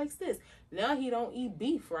 now he likes this. Now he don't eat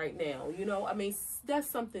beef right now. I mean, that's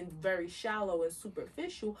something very shallow and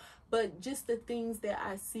superficial, but just the things that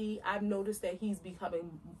I see, I've noticed that he's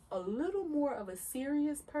becoming a little more of a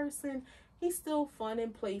serious person. He's still fun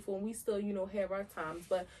and playful, and we still, have our times,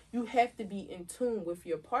 but you have to be in tune with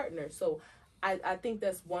your partner. So I think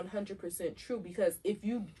that's 100% true, because if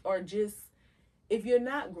you're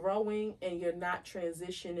not growing and you're not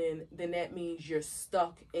transitioning, then that means you're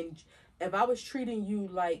stuck. And if I was treating you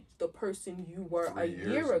like the person you were a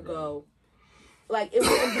year ago, like, it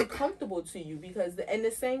wouldn't be comfortable to you, and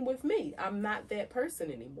the same with me. I'm not that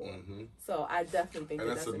person anymore. So I definitely think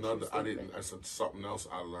that's another. That's something else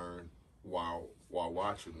I learned while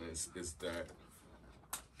watching this, is that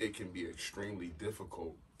it can be extremely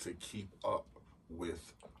difficult to keep up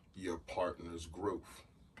with your partner's growth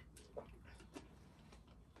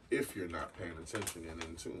if you're not paying attention and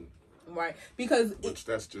in tune. Right, because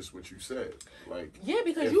that's just what you said. Like,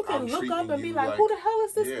 because you can look up and be like, who the hell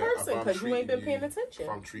is this person? Because you ain't been paying attention. If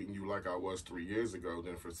I'm treating you like I was 3 years ago,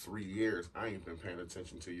 then for 3 years I ain't been paying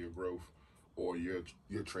attention to your growth or your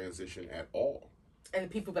transition at all. And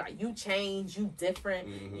people be like, you change, you different,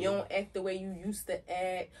 you don't act the way you used to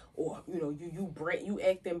act, or you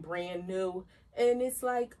acting brand new. And it's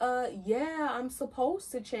like, yeah, I'm supposed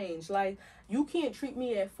to change. Like, you can't treat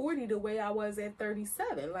me at 40 the way I was at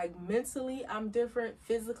 37. Like, mentally, I'm different.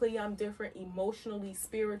 Physically, I'm different. Emotionally,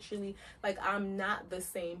 spiritually, like, I'm not the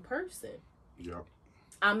same person. Yep.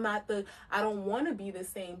 I don't want to be the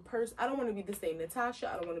same person. I don't want to be the same Natasha.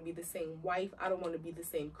 I don't want to be the same wife. I don't want to be the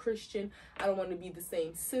same Christian. I don't want to be the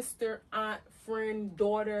same sister, aunt, friend,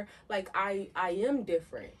 daughter. Like, I am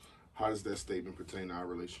different. How does that statement pertain to our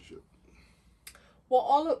relationship? Well,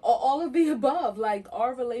 all of the above. Like,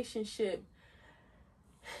 our relationship,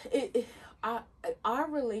 our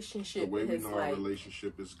relationship. The way we know our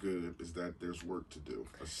relationship is good is that there's work to do.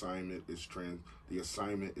 The assignment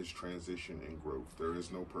is transition and growth. There is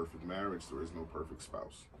no perfect marriage. There is no perfect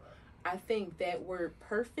spouse. I think that word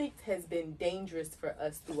perfect has been dangerous for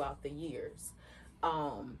us throughout the years.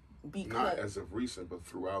 Because not as of recent, but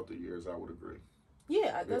throughout the years, I would agree.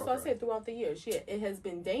 Yeah, that's what I said, throughout the years. Yeah, it has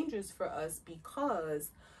been dangerous for us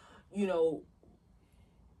because, you know,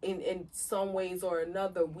 in some ways or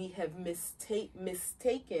another, we have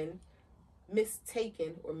mistaken,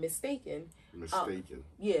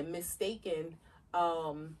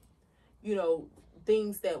 you know,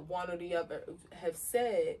 things that one or the other have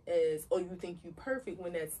said as, oh, you think you perfect,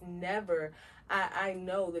 when that's never, I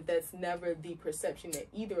know that that's never the perception that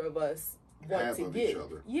either of us want to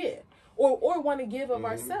give. Yeah. Or want to give of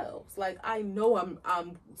ourselves. Like, I know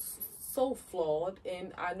I'm so flawed,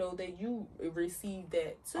 and I know that you received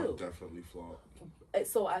that too. I'm definitely flawed.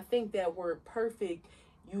 So I think that word perfect,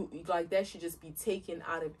 that should just be taken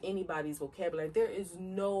out of anybody's vocabulary. There is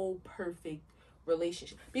no perfect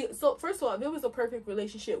relationship. So first of all, if there was a perfect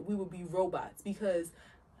relationship, we would be robots, because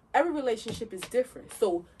every relationship is different.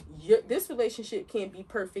 So this relationship can't be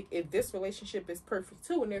perfect if this relationship is perfect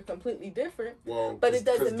too, and they're completely different. Well, but it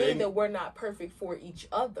doesn't mean that we're not perfect for each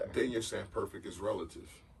other. Then you're saying perfect is relative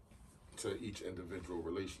to each individual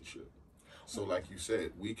relationship. So like you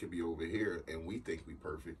said, we could be over here and we think we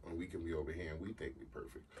perfect, and we can be over here and we think we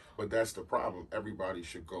perfect. But that's the problem. Everybody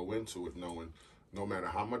should go into it knowing, no matter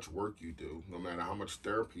how much work you do, no matter how much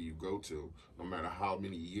therapy you go to, no matter how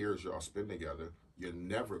many years y'all spend together, you're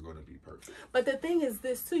never going to be perfect. But the thing is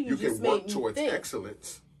this too, you just can work towards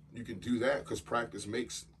excellence. You can do that because practice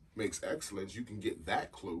makes excellence. You can get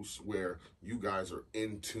that close where you guys are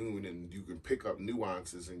in tune and you can pick up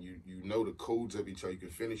nuances and you know the codes of each other. You can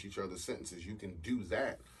finish each other's sentences. You can do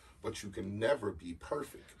that, but you can never be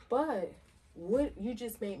perfect. But what you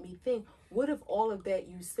just made me think, what if all of that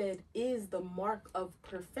you said is the mark of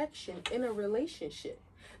perfection in a relationship?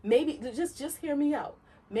 Maybe, just hear me out.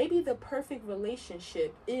 Maybe the perfect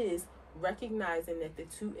relationship is recognizing that the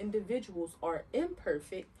two individuals are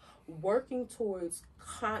imperfect, working towards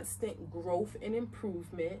constant growth and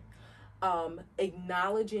improvement,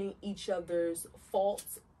 acknowledging each other's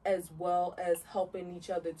faults as well as helping each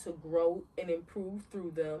other to grow and improve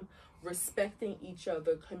through them, respecting each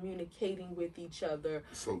other, communicating with each other.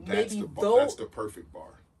 So that's the perfect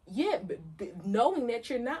bar. Yeah, but knowing that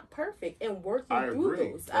you're not perfect and working through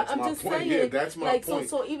those. I'm just saying, yeah, that's my point.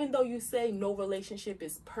 So even though you say no relationship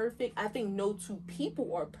is perfect, I think no two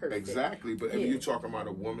people are perfect. Exactly, but you're talking about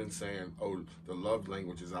a woman saying, "Oh, the love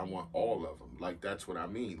languages, I want all of them." Like, that's what I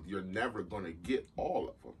mean. You're never going to get all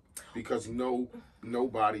of them because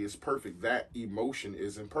nobody is perfect. That emotion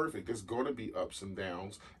isn't perfect. There's going to be ups and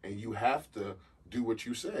downs, and you have to do what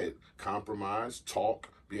you said: compromise, talk,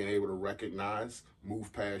 being able to recognize,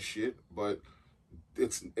 move past shit, but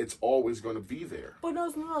it's always going to be there. But no.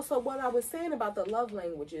 So what I was saying about the love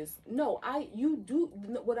languages, what I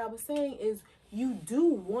was saying is you do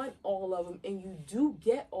want all of them and you do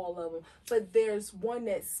get all of them, but there's one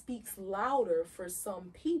that speaks louder for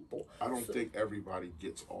some people. I don't think everybody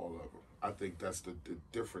gets all of them. I think that's the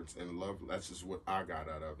difference in love. That's just what I got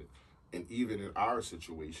out of it. And even in our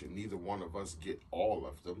situation, neither one of us get all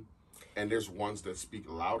of them. And there's ones that speak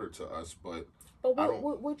louder to us, but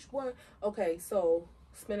which one? Okay, so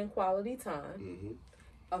spending quality time,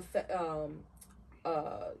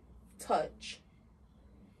 touch,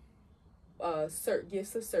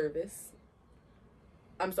 gifts of service.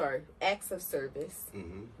 I'm sorry, acts of service,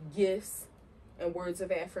 gifts, and words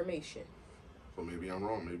of affirmation. So maybe I'm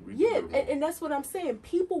wrong. Maybe we and that's what I'm saying.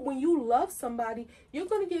 People, when you love somebody, you're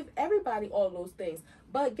going to give everybody all those things.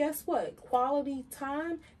 But guess what? Quality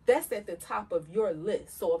time, that's at the top of your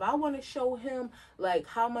list. So if I want to show him like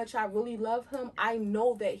how much I really love him, I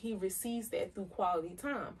know that he receives that through quality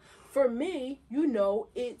time. For me, you know,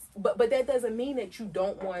 it's but that doesn't mean that you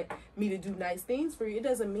don't want me to do nice things for you. It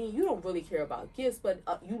doesn't mean you don't really care about gifts, but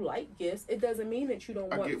you like gifts. It doesn't mean that you don't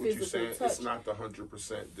want physical touch. I get what you're saying. It's not the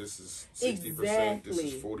 100%. This is 60%. This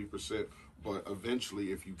is 40%. But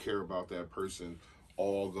eventually, if you care about that person,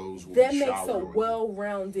 all those will that be makes a on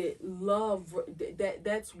well-rounded love.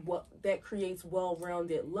 That creates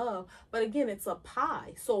well-rounded love. But again, it's a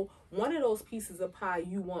pie. So one of those pieces of pie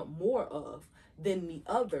you want more of than the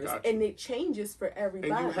others, and it changes for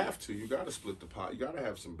everybody. And you have to. You got to split the pie. You got to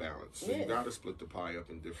have some balance. So you got to split the pie up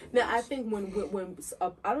in different ways. Now, I think when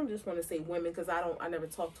I don't just want to say women because I never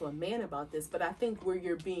talk to a man about this, but I think where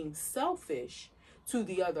you're being selfish to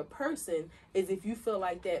the other person is if you feel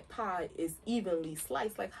like that pie is evenly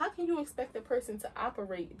sliced. Like, how can you expect a person to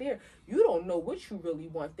operate there? You don't know what you really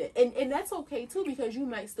want there. And that's okay too, because you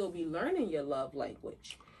might still be learning your love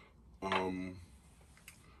language.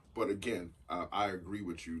 But again, I agree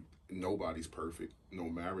with you. Nobody's perfect. No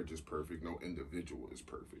marriage is perfect. No individual is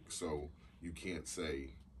perfect. So you can't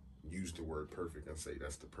use the word perfect and say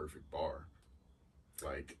that's the perfect bar.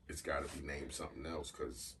 Like, it's got to be named something else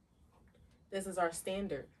because this is our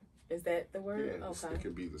standard. Is that the word? Yeah, okay. It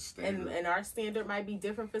could be the standard. And our standard might be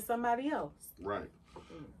different for somebody else. Right.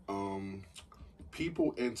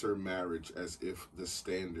 People enter marriage as if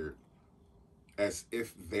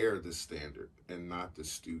they're the standard and not the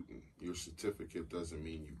student. Your certificate doesn't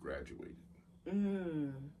mean you graduated.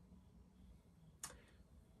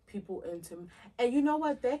 People enter, and you know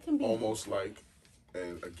what? That can be almost like,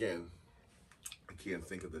 and again, I can't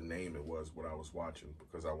think of the name it was what I was watching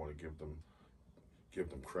because I want to give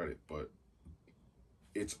them credit, but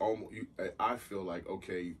it's almost, I feel like,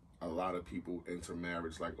 okay, a lot of people enter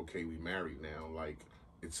marriage like, okay, we married now, like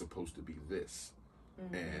it's supposed to be this.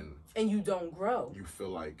 And you don't grow. You feel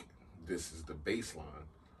like this is the baseline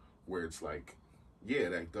where it's like, yeah,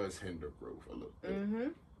 that does hinder growth a little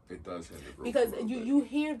bit. It does hinder growth because you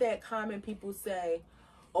hear that comment, people say,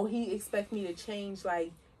 oh, he expects me to change,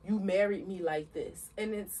 like you married me like this,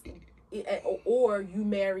 and or you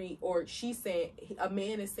marry, or she's saying, a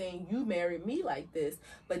man is saying, you married me like this,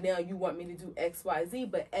 but now you want me to do XYZ.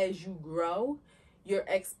 But as you grow, your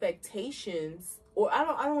expectations, or I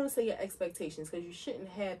don't want to say your expectations because you shouldn't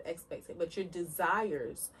have expectations, but your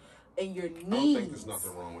desires and your needs. I don't think there's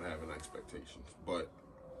nothing wrong with having expectations, but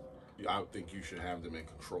I think you should have them in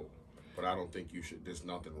control. But I don't think there's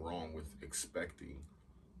nothing wrong with expecting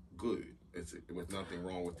good. With nothing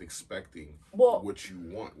wrong with expecting what you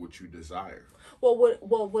want, what you desire. Well,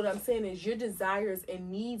 what I'm saying is your desires and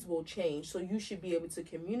needs will change, so you should be able to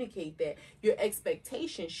communicate that. Your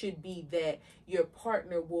expectation should be that your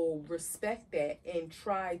partner will respect that and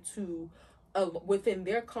try to, within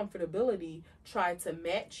their comfortability, try to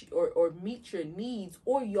match or meet your needs,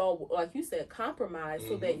 or y'all, like you said, compromise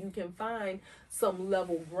so that you can find some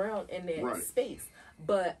level ground in that space.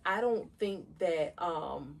 But I don't think that,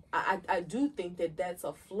 I do think that that's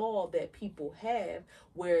a flaw that people have,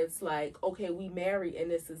 where it's like, okay, we married and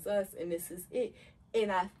this is us and this is it.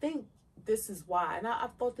 And I think this is why, and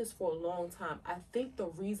I've thought this for a long time, I think the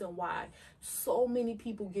reason why so many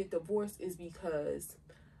people get divorced is because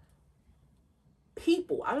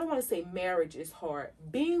people, I don't want to say marriage is hard.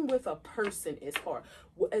 Being with a person is hard.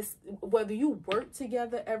 Whether you work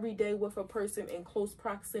together every day with a person in close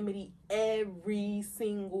proximity every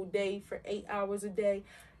single day for 8 hours a day,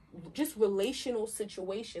 just relational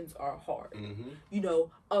situations are hard. You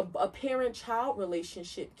know, a parent-child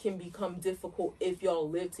relationship can become difficult if y'all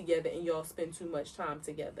live together and y'all spend too much time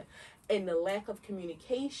together. And the lack of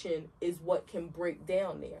communication is what can break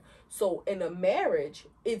down there. So in a marriage,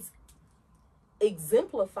 it's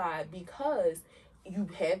exemplified because you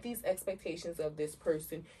have these expectations of this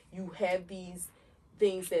person, you have these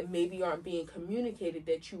things that maybe aren't being communicated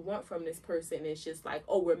that you want from this person, and it's just like,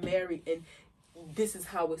 oh, we're married and this is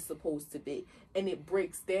how it's supposed to be, and it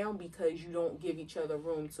breaks down because you don't give each other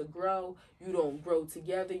room to grow, you don't grow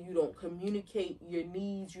together, you don't communicate your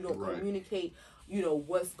needs, you don't communicate, you know,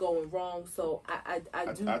 what's going wrong. So I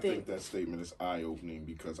think that statement is eye-opening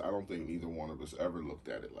because I don't think neither one of us ever looked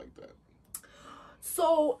at it like that.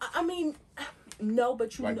 So, I mean, no,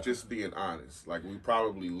 but you like, just being honest, like, we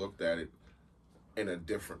probably looked at it in a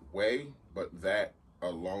different way, but that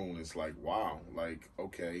alone is like, wow, like,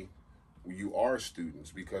 okay, you are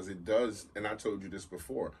students, because it does, and I told you this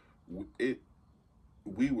before,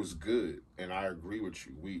 we was good, and I agree with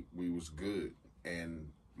you, we was good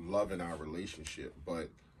and loving our relationship, but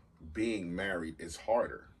being married is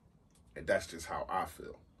harder. And that's just how I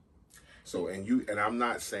feel. So, and I'm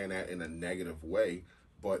not saying that in a negative way,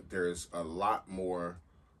 but there's a lot more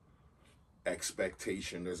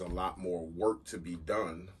expectation. There's a lot more work to be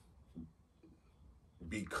done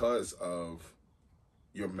because of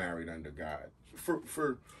you're married under God.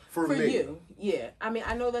 For me. You, yeah. I mean,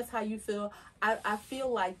 I know that's how you feel. I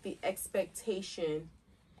feel like the expectation.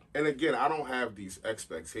 And again, I don't have these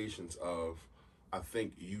expectations of, I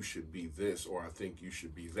think you should be this or I think you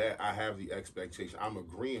should be that. I have the expectation. I'm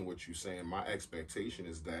agreeing with you saying my expectation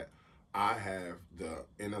is that I have the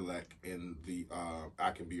intellect and the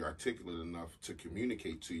I can be articulate enough to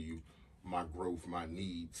communicate to you my growth, my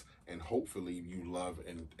needs, and hopefully you love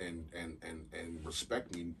and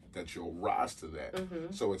respect me, that you'll rise to that.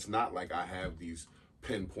 Mm-hmm. So it's not like I have these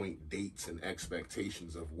pinpoint dates and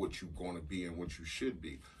expectations of what you're going to be and what you should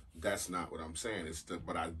be. That's not what I'm saying.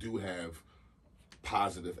 But I do have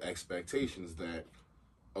positive expectations that,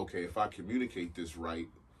 okay, if I communicate this right,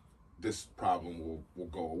 this problem will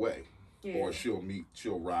go away. Yeah. Or she'll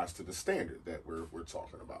rise to the standard that we're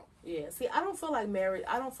talking about. Yeah. See, I don't feel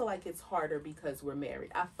like it's harder because we're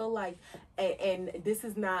married. I feel like, and this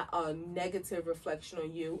is not a negative reflection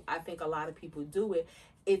on you. I think a lot of people do it.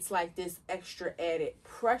 It's like this extra added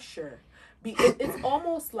pressure. It's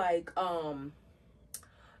almost like, a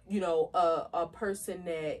person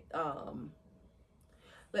that,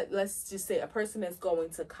 let's just say a person that's going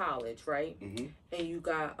to college, right? Mm-hmm. And you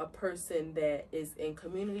got a person that is in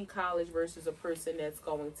community college versus a person that's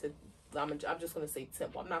going to, I'm just going to say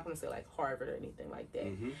Temple. I'm not going to say like Harvard or anything like that.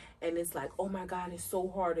 Mm-hmm. And it's like, oh my God, it's so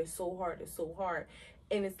hard. It's so hard. It's so hard.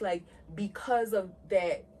 And it's like, because of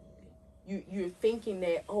that, you're thinking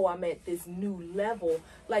that, oh, I'm at this new level.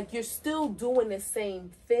 Like, you're still doing the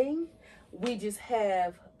same thing. We just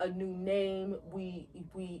have a new name.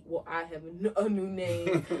 I have a new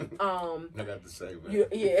name. I got to say, man.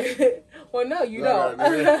 Yeah. Well, no, you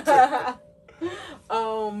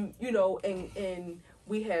don't. And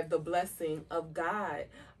we have the blessing of God.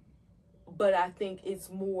 But I think it's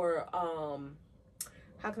more,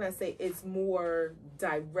 how can I say, it's more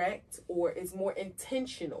direct, or it's more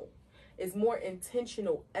intentional. It's more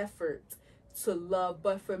intentional effort to love.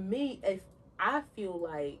 But for me, if I feel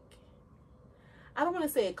like, I don't want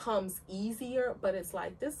to say it comes easier, but it's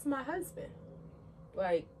like, this is my husband.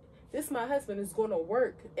 Like, this is my husband, is going to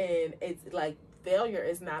work, and it's like failure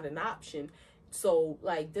is not an option. So,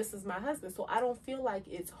 like, this is my husband. So I don't feel like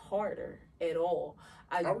it's harder at all.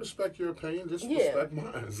 I respect your opinion. Just respect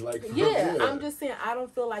mine. It's like, I'm just saying, I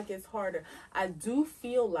don't feel like it's harder. I do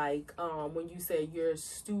feel like when you say you're a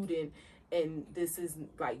student and this is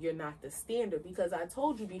like, you're not the standard, because I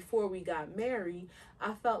told you before we got married,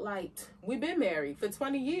 I felt like we've been married for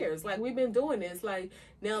 20 years. Like, we've been doing this. Like,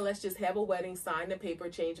 now let's just have a wedding, sign the paper,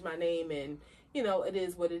 change my name, and, it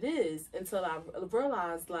is what it is. Until I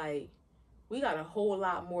realized, like, we got a whole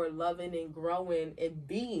lot more loving and growing and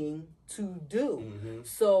being to do. Mm-hmm.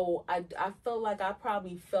 So I felt like I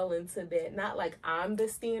probably fell into that. Not like I'm the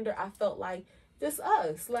standard. I felt like, this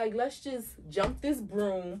us. Like, let's just jump this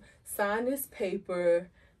broom, sign this paper,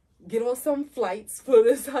 get on some flights for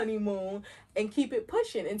this honeymoon, and keep it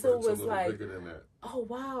pushing until it was like, oh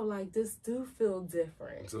wow, like, this do feel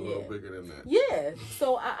different. It's a little bigger than that. Yeah.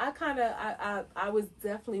 So I was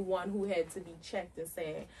definitely one who had to be checked and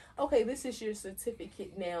saying, okay, this is your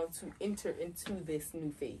certificate now to enter into this new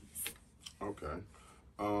phase. Okay.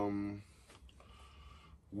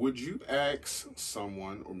 Would you ask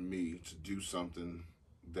someone or me to do something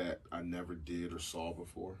that I never did or saw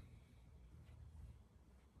before?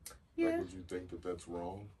 Yeah. Like, would you think that that's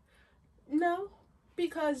wrong? No,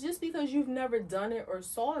 because just because you've never done it or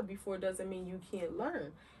saw it before doesn't mean you can't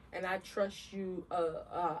learn. And I trust you.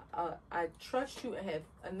 I trust you and have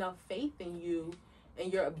enough faith in you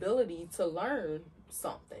and your ability to learn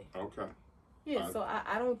something. Okay. Yeah. So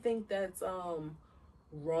I don't think that's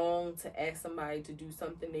wrong to ask somebody to do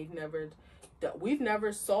something they've never done. We've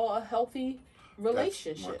never saw a healthy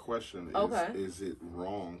relationship. My question is, is it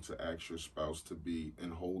wrong to ask your spouse to be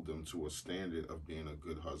and hold them to a standard of being a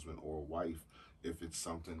good husband or wife if it's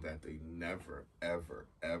something that they never, ever,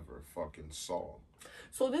 ever fucking saw?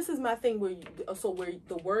 So this is my thing where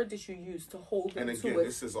the word that you use to hold them to it. And again,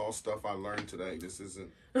 this is all stuff I learned today. This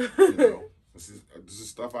isn't, this is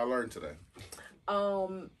stuff I learned today.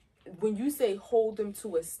 When you say hold them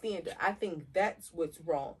to a standard, I think that's what's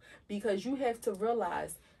wrong, because you have to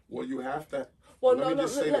realize. Well, you have to. Well,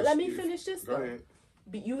 let me finish this. Go ahead.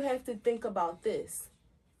 But you have to think about this.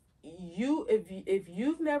 If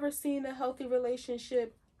you've never seen a healthy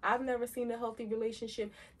relationship, I've never seen a healthy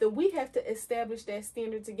relationship, then we have to establish that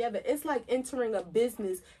standard together. It's like entering a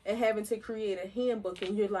business and having to create a handbook,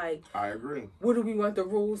 and you're like, I agree. What do we want the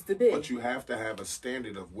rules to be? But you have to have a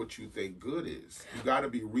standard of what you think good is. You got to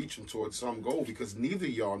be reaching towards some goal, because neither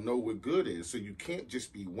of y'all know what good is. So you can't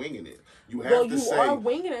just be winging it. You have to say, are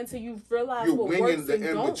winging it until you realize you're what winging works the and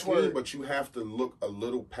in don't between, work. but you have to look a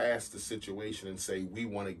little past the situation and say, we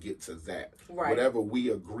want to get to that. Right. Whatever we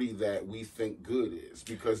agree that we think good is,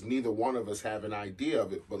 because neither one of us have an idea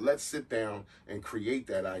of it, but let's sit down and create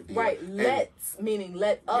that idea. Right. Meaning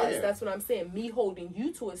let us. Yeah. That's what I'm saying. Me holding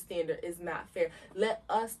you to a standard is not fair. Let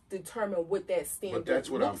us determine what that standard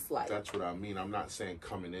looks like. That's what I mean. I'm not saying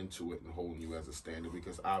coming into it and holding you as a standard,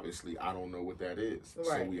 because obviously I don't know what that is. Right.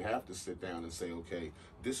 So we have to sit down and say, okay,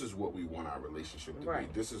 this is what we want our relationship to be.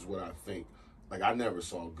 This is what I think. Like, I never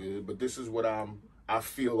saw good, but this is what I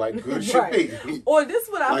feel like good should be. Or this is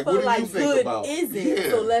what I feel like good isn't. Yeah.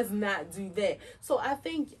 So let's not do that. So I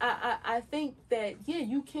think I think that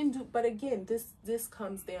you can do, but again, this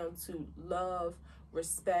comes down to love,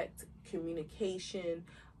 respect, communication,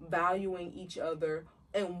 valuing each other,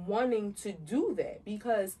 and wanting to do that.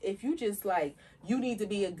 Because if you just like, you need to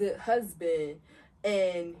be a good husband,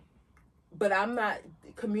 but I'm not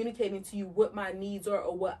communicating to you what my needs are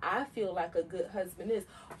or what I feel like a good husband is.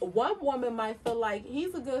 One woman might feel like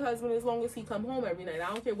he's a good husband as long as he come home every night. I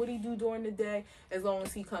don't care what he do during the day, as long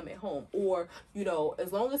as he come at home. Or,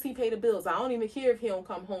 as long as he pay the bills. I don't even care if he don't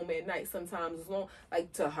come home at night sometimes. As long,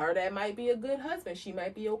 like, to her, that might be a good husband. She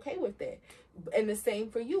might be okay with that. And the same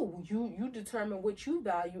for you. You determine what you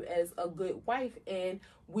value as a good wife, and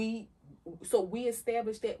we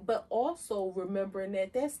establish that, but also remembering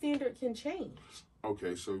that standard can change.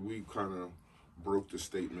 Okay, so we kind of broke the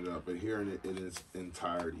statement up, but hearing it in its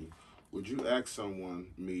entirety, would you ask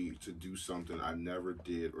me to do something I never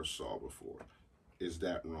did or saw before? Is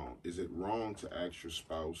that wrong? Is it wrong to ask your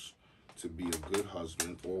spouse to be a good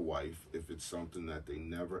husband or wife if it's something that they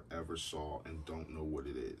never ever saw and don't know what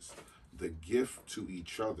it is? The gift to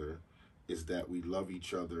each other is that we love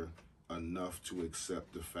each other enough to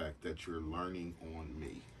accept the fact that you're learning on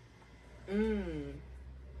me.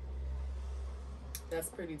 That's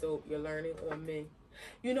pretty dope. You're learning on me.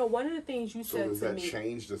 One of the things you said to me. So does that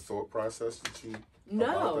change the thought process that you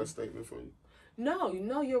about that statement for you?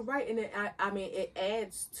 No, you're right. And it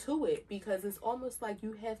adds to it, because it's almost like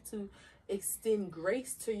you have to extend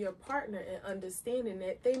grace to your partner and understanding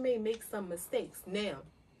that they may make some mistakes. Now,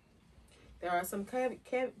 there are some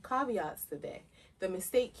caveats to that. The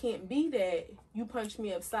mistake can't be that you punched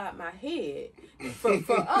me upside my head for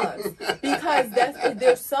us, because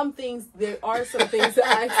there are some things that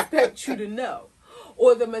I expect you to know.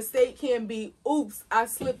 Or the mistake can be, oops, I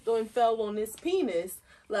slipped and fell on this penis.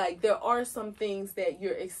 Like, there are some things that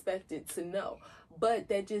you're expected to know. But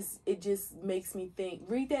it just makes me think.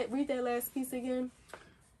 Read that last piece again.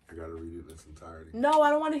 I gotta read it in its entirety. No,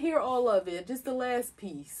 I don't want to hear all of it. Just the last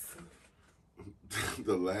piece.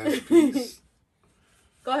 The last piece.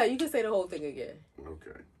 Go ahead. You can say the whole thing again.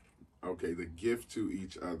 Okay. The gift to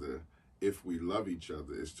each other, if we love each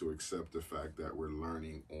other, is to accept the fact that we're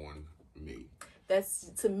learning on me.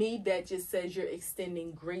 That's, to me, that just says you're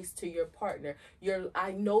extending grace to your partner.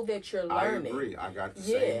 I know that you're learning. I agree. I got the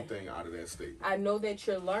same thing out of that statement. I know that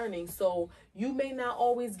you're learning, so you may not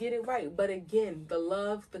always get it right. But again, the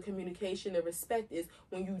love, the communication, the respect is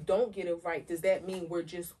when you don't get it right, does that mean we're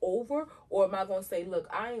just over? Or am I going to say, look,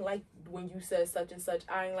 I ain't like when you said such and such.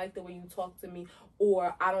 I ain't like the way you talk to me.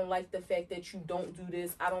 Or I don't like the fact that you don't do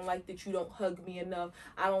this. I don't like that you don't hug me enough.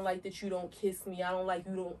 I don't like that you don't kiss me. I don't like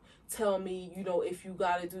you don't tell me, if you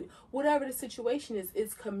got to do whatever the situation is.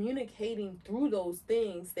 It's communicating through those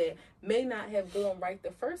things that may not have gone right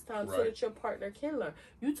the first time, so that your partner can learn.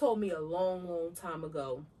 You told me a long time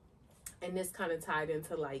ago, and this kind of tied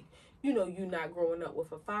into like, you not growing up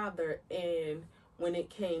with a father, and when it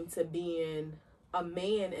came to being a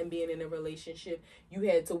man and being in a relationship, you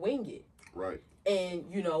had to wing it. Right. And,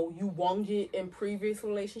 you wung it in previous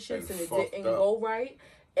relationships and it didn't go right.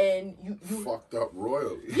 And you fucked up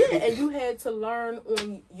royally. Yeah, and you had to learn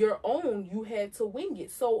on your own. You had to wing it.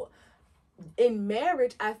 So in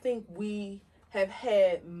marriage, I think we have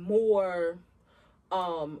had more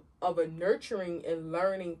of a nurturing and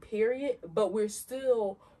learning period, but we're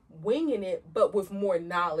still winging it, but with more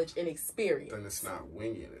knowledge and experience. Then it's not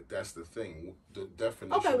winging it. That's the thing. The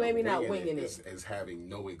definition maybe of not winging it is having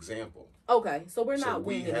no example. Okay, so we're not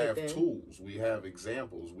winging it then. We have tools. We have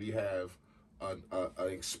examples. We have an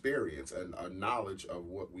experience and a knowledge of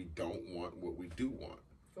what we don't want, what we do want.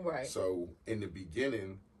 Right. So in the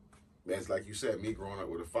beginning, as like you said, me growing up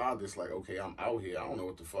with a father, it's like, okay, I'm out here. I don't know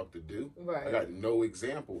what the fuck to do. Right. I got no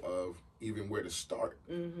example of even where to start.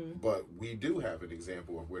 Mm-hmm. But we do have an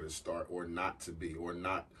example of where to start or not to be, or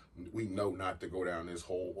not. We know not to go down this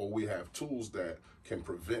hole, or we have tools that can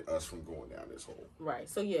prevent us from going down this hole. Right.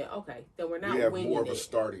 So yeah, okay. Then we're not. We have winging more of it. a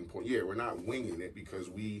starting point. Yeah, we're not winging it because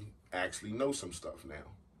we actually know some stuff now.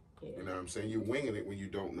 Yeah. You know what I'm saying? You're winging it when you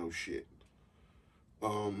don't know shit.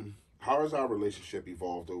 How has our relationship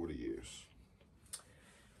evolved over the years?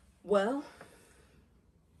 Well,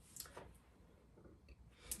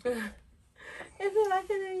 I feel like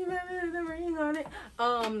it ain't even the ring on it.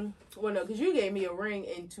 Well, no, because you gave me a ring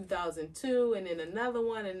in 2002 and then another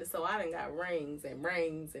one, and so I done got rings and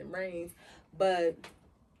rings and rings. But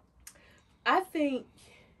I think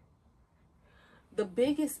the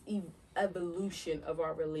biggest evolution of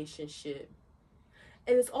our relationship,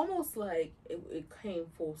 and it's almost like it came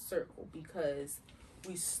full circle, because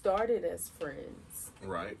we started as friends.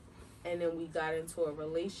 Right. And then we got into a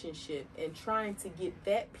relationship, and trying to get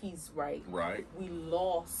that piece right. Right. We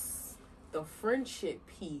lost the friendship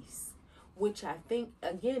piece, which I think,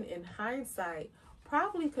 again, in hindsight,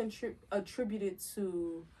 probably contributed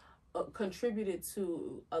to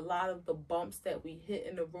a lot of the bumps that we hit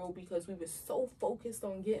in the road, because we were so focused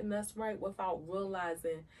on getting us right without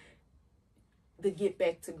realizing the get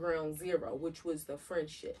back to ground zero, which was the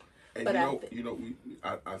friendship. And but I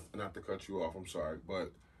not to cut you off, I'm sorry,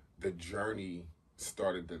 but the journey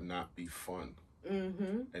started to not be fun.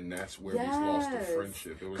 Mm-hmm. And that's where we lost the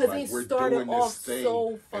friendship. It was like, we're doing this thing,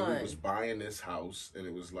 so fun. And we was buying this house, and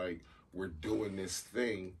it was like, we're doing this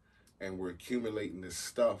thing, and we're accumulating this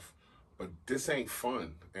stuff, but this ain't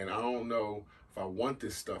fun. And I don't know if I want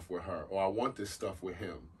this stuff with her, or I want this stuff with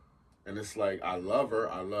him. And it's like, I love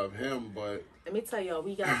her, I love him, but... Let me tell y'all,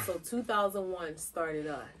 2001 started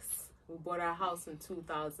us. We bought our house in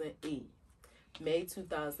 2008. May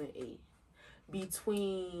 2008.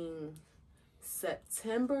 Between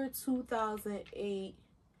September 2008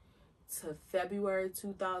 to February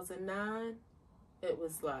 2009, it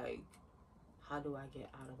was like, how do I get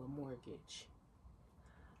out of a mortgage?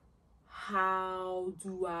 How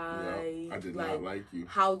do I did not like you.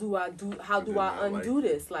 How do I undo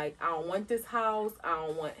this? Like, I don't want this house, I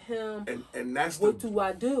don't want him. And that's what do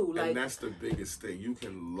I do? And that's the biggest thing. You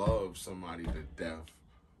can love somebody to death,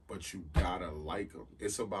 but you gotta like them.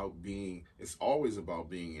 It's always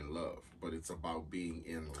about being in love, but it's about being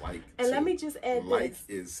in like. And let me just add like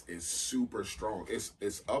this. is super strong.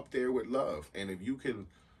 It's up there with love. And if you can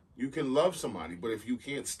love somebody, but if you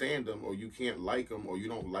can't stand them, or you can't like them, or you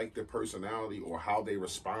don't like their personality or how they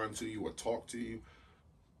respond to you or talk to you,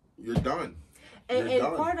 you're done. And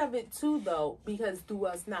part of it too, though, because through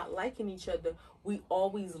us not liking each other, we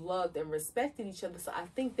always loved and respected each other. So I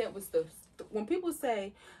think that was when people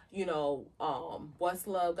say, what's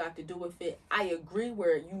love got to do with it? I agree,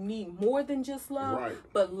 where you need more than just love, right.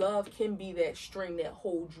 But love can be that string that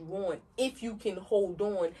holds you on, if you can hold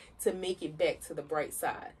on to make it back to the bright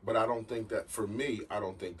side. But I don't think that, for me, I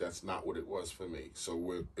don't think that's not what it was for me.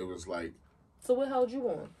 So it was like... So what held you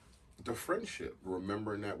on? The friendship,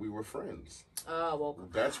 remembering that we were friends. Oh, well,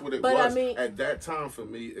 that's what it was. I mean, at that time for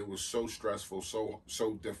me, it was so stressful,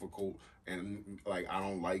 so difficult, and like, I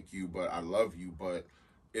don't like you, but I love you. But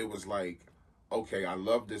it was like, okay, I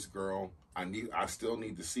love this girl. I still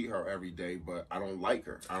need to see her every day, but I don't like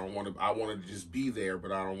her. I want to just be there,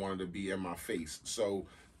 but I don't want her to be in my face. So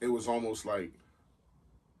it was almost like,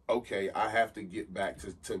 okay, I have to get back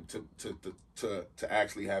to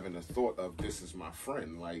actually having the thought of, this is my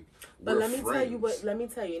friend. Like, but let me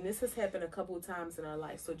tell you, and this has happened a couple of times in our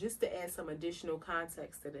life. So just to add some additional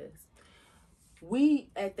context to this, we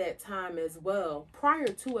at that time as well, prior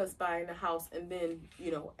to us buying the house, and then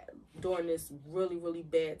during this really, really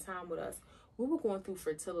bad time with us, we were going through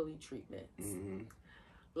fertility treatments. Mm-hmm.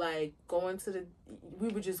 Like we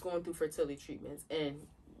were just going through fertility treatments, and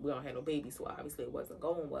we don't have no babies, so obviously it wasn't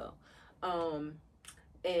going well.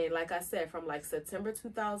 And like I said, from like September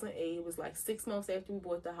 2008, it was like 6 months after we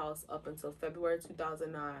bought the house, up until February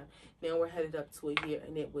 2009. Now we're headed up to a year,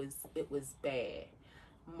 and it was bad.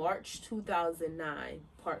 March 2009,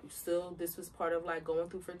 this was part of like going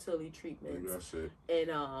through fertility treatments. Maybe that's it.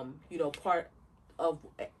 And part of,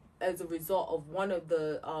 as a result of one of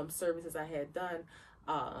the services I had done,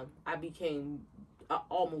 I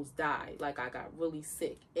almost died. Like, I got really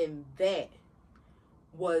sick, and that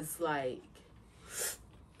was like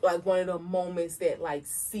one of the moments that like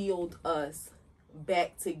sealed us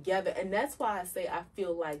back together. And that's why I say I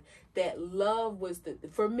feel like that love was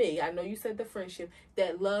for me, I know you said the friendship,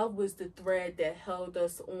 that love was the thread that held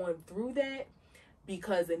us on through that,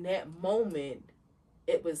 because in that moment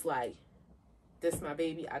it was like, this my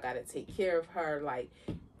baby, I gotta take care of her. Like,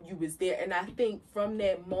 you was there. And I think from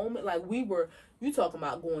that moment, like, you talking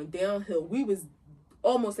about going downhill, we was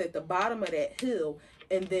almost at the bottom of that hill,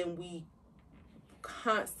 and then we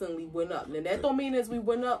constantly went up. And that don't mean as we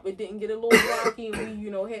went up, it didn't get a little rocky, and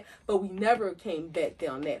we, but we never came back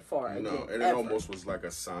down that far again. No, and it almost was like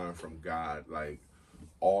a sign from God, like,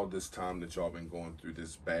 all this time that y'all been going through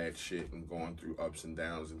this bad shit and going through ups and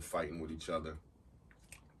downs and fighting with each other,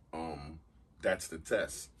 that's the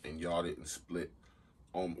test. And y'all didn't split.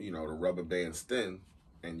 The rubber band's thin,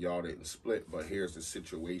 and y'all didn't split. But here's the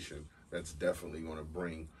situation that's definitely going to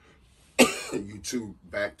bring you two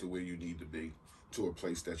back to where you need to be, to a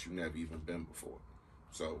place that you never even been before.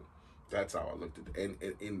 So that's how I looked at it.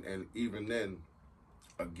 And even then,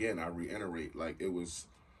 again, I reiterate, like, it was,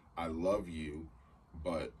 I love you,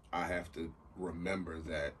 but I have to remember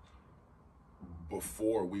that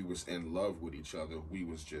before we was in love with each other, we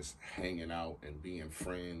was just hanging out and being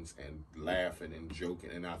friends and laughing and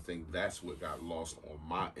joking. And I think that's what got lost on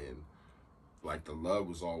my end. Like, the love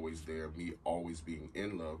was always there, me always being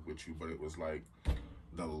in love with you, but it was like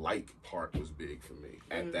the like part was big for me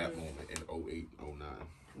at that moment in 08, 09.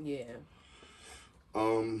 Yeah.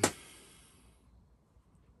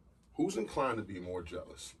 Who's inclined to be more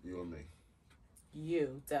jealous, you or me?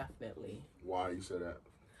 You, definitely. Why you say that?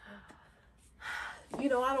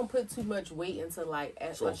 I don't put too much weight into, like,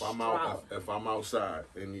 so if I'm outside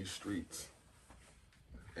in these streets,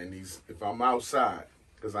 and if I'm outside,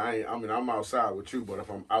 because I'm outside with you, but if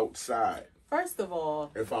I'm outside, first of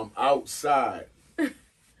all, if I'm outside,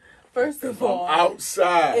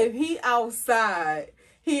 outside, if he outside,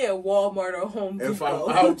 he at Walmart or Home Depot. If I'm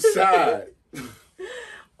outside,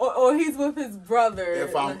 or he's with his brother.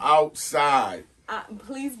 If I'm outside.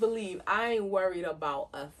 Please believe I ain't worried about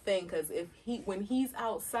a thing, because when he's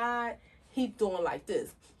outside, he doing like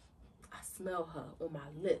this. I smell her on my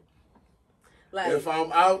lip. Like, if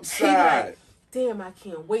I'm outside, like, damn, I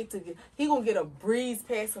can't wait to he gonna get a breeze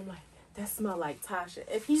past him, like, that smell like Tasha.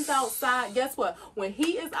 If he's outside, guess what? When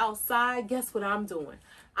he is outside, guess what I'm doing?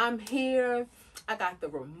 I'm here. I got the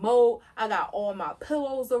remote. I got all my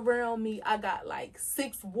pillows around me. I got like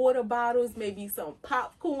 6 water bottles, maybe some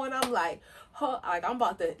popcorn. I'm like, I'm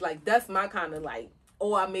about to, like, that's my kind of, like,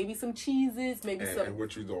 or maybe some cheeses, maybe some. And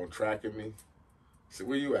what you doing? Tracking me? So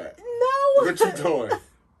where you at? No. What you doing?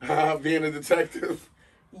 Being a detective?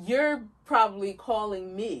 You're probably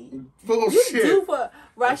calling me. Bullshit. You due for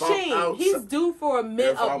Rasheen. He's due for a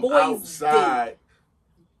boy's date.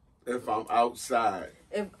 If I'm outside.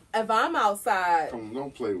 If I'm outside. Come on,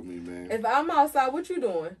 don't play with me, man. If I'm outside, what you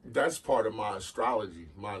doing? That's part of my astrology,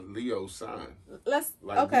 my Leo sign.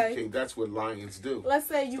 Okay. That's what lions do. Let's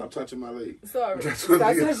say you. Stop touching my leg. Sorry. Stop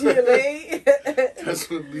touching your leg. That's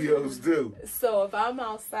what Leos do. So if I'm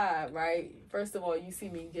outside, right? First of all, you see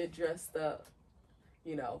me get dressed up.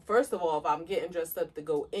 First of all, if I'm getting dressed up to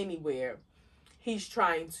go anywhere, he's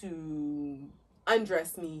trying to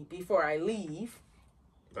undress me before I leave.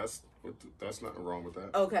 That's nothing wrong with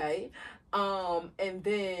that. Okay. And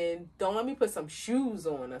then don't let me put some shoes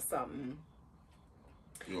on or something.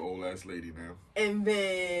 You're an old ass lady now. And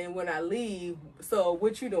then when I leave, so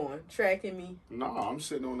what you doing? Tracking me? No, I'm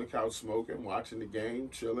sitting on the couch smoking, watching the game,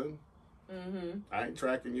 chilling. I ain't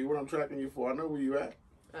tracking you. What I'm tracking you for? I know where you at.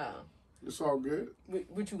 Oh. It's all good.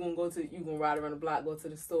 What you gonna go to? You gonna ride around the block, go to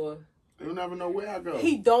the store? You never know where I go.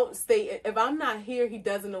 He don't stay. If I'm not here, he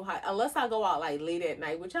doesn't know how. Unless I go out like late at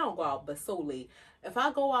night, which I don't go out, but so late. If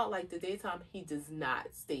I go out like the daytime, he does not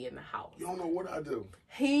stay in the house. You don't know what I do.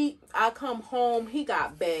 I come home. He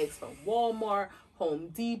got bags from Walmart, Home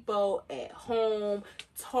Depot, At Home,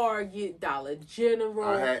 Target, Dollar General.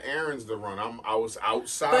 I had errands to run. I was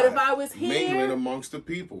outside. But if I was here, mingling amongst the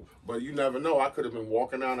people. But you never know. I could have been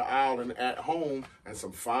walking down the aisle and At Home, and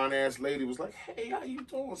some fine ass lady was like, "Hey, how you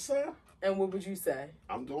doing, sir?" And what would you say?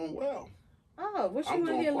 I'm doing well. Oh, what you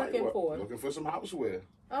in here looking for? Looking for some houseware.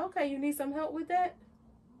 Okay, you need some help with that?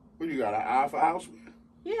 What you got, an eye for houseware?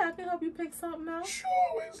 Yeah, I can help you pick something out. Sure,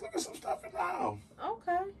 let's look at some stuff in now.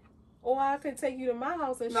 Okay. Or I could take you to my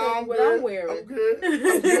house and show you what I'm wearing. I'm good.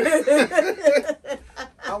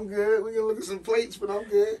 I'm good. We can look at some plates, but I'm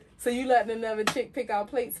good. So you letting another chick pick out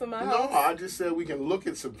plates for my house? No, I just said we can look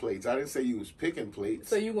at some plates. I didn't say you was picking plates.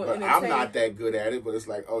 So you gonna entertain? I'm not that good at it, but it's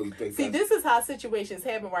like, oh, you think? See, this is how situations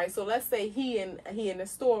happen, right? So let's say he in the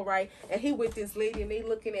store, right, and he with this lady, and they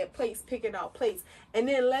looking at plates, picking out plates, and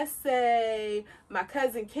then let's say my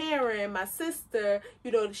cousin Karen, my sister,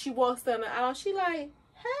 she walks down the aisle, she like,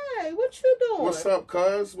 hey, what you doing? What's up,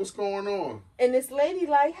 cuz? What's going on? And this lady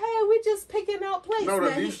like, hey, we just picking out plates.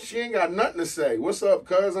 No, she ain't got nothing to say. What's up,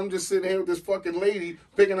 cuz? I'm just sitting here with this fucking lady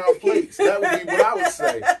picking out plates. That would be what I would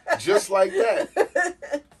say. Just like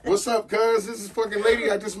that. What's up, cuz? This is fucking lady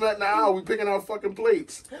I just met in the aisle. We picking out fucking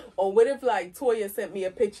plates. Or what if, like, Toya sent me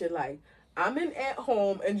a picture, like, I'm at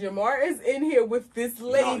home and Jamar is in here with this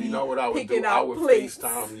lady. No, you know what I would picking do? Out I would plates.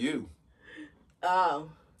 FaceTime you. Oh.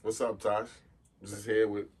 What's up, Tosh? This is here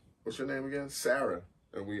with, what's your name again? Sarah.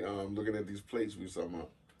 And we looking at these plates we talking about.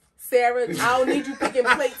 Sarah, I don't need you picking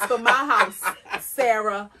plates for my house.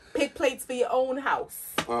 Sarah, pick plates for your own house.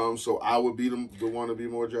 So I would be the one to be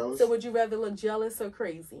more jealous? So would you rather look jealous or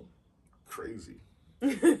crazy? Crazy.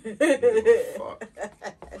 Fuck.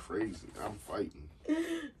 Crazy. I'm fighting.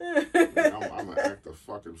 I'm gonna act a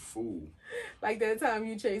fucking fool. Like that time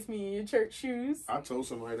you chased me in your church shoes. I told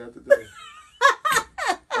somebody that today.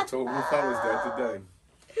 I told the fellas that today.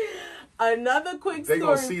 Another quick story for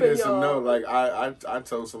y'all. They gonna see this and know. Like I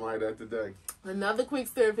told somebody that today. Another quick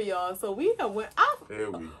story for y'all. So we went out.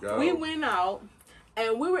 There we go. We went out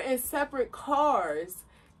and we were in separate cars.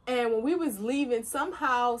 And when we was leaving,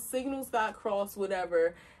 somehow signals got crossed,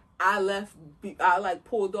 whatever. I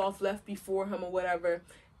pulled off, left before him or whatever.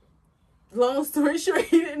 Long story short,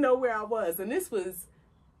 he didn't know where I was. And this was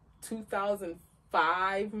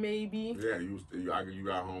 2005, maybe. Yeah, you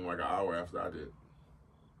got home like an hour after I did.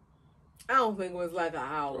 I don't think it was like an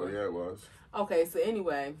hour. Oh, yeah, it was. Okay, so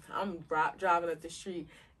anyway, I'm driving up the street.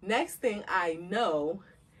 Next thing I know,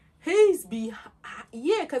 he's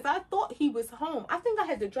yeah, because I thought he was home. I think I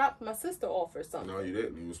had to drop my sister off or something. No, you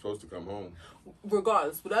didn't. You were supposed to come home.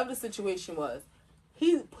 Regardless, whatever the situation was,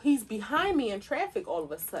 he's behind me in traffic all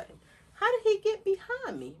of a sudden. How did he get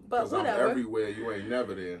behind me? But whatever. I'm everywhere. You ain't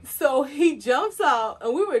never there. So he jumps out,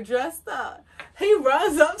 and we were dressed up. He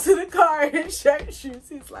runs up to the car in his shirt shoes.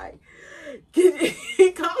 He's like,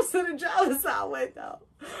 he comes to the driver's side window.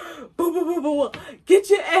 Boom, boom, boom, boom. Get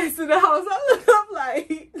your ass in the house. I look up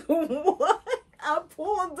like, what? I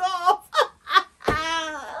pulled off.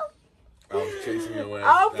 I was chasing your ass.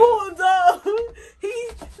 I pulled off. He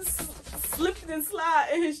slipped and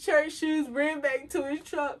slid in his church shoes, ran back to his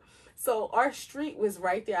truck. So our street was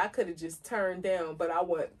right there. I could have just turned down, but I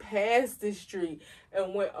went past the street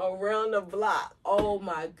and went around the block. Oh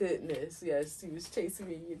my goodness. Yes, he was chasing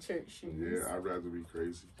me in your church shoes. Yeah, I'd rather be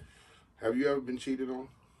crazy. Have you ever been cheated on?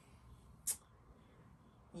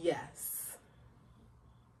 Yes.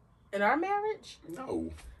 In our marriage? No.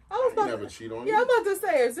 I never cheat on you. Yeah, I'm about to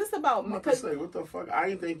say, is this about me? I'm about to say, what the fuck? I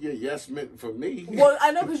didn't think your yes meant for me. Well,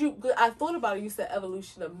 I know because I thought about it. You said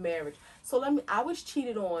evolution of marriage. So I was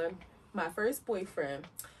cheated on. My first boyfriend,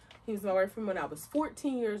 he was my boyfriend when I was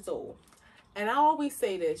 14 years old. And I always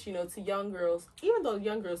say this, to young girls, even though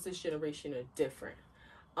young girls this generation are different.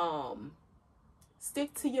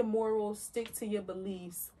 Stick to your morals, stick to your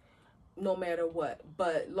beliefs, no matter what.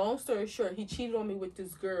 But long story short, he cheated on me with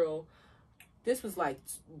this girl. This was like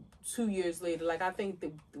 2 years later. Like, I think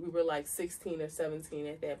that we were like 16 or 17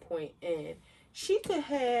 at that point. And she could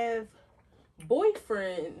have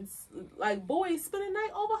boyfriends, like boys, spend a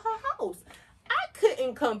night over her house. I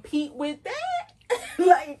couldn't compete with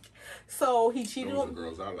that. So he cheated on me.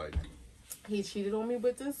 Those are the girls I like. He cheated on me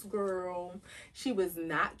with this girl. She was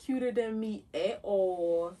not cuter than me at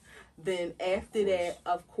all. Then after that,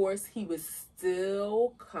 of course, he was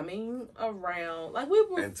still coming around. Like we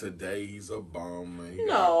were. And today he's a bum.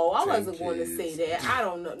 No, I wasn't going to say that. I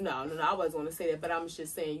don't know. No, I wasn't going to say that. But I'm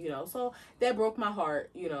just saying, So that broke my heart.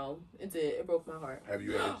 It did. It broke my heart. Have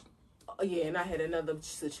you ever? Yeah, and I had another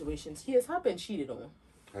situation. Yes, I've been cheated on.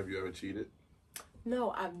 Have you ever cheated? No,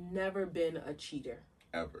 I've never been a cheater.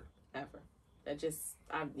 Ever. That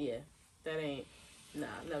ain't. Nah,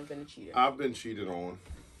 I've never been a cheater. I've been cheated on.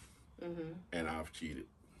 Mm-hmm. And I've cheated.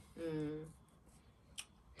 Mm.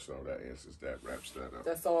 So that wraps that up.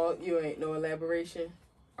 That's all? You ain't no elaboration?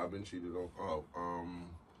 I've been cheated on.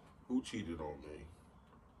 Who cheated on me?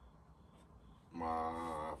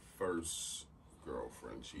 My first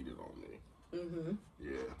girlfriend cheated on me. Mm-hmm.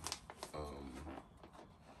 Yeah.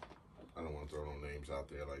 I don't want to throw no names out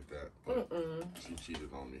there like that. But she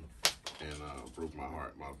cheated on me and broke my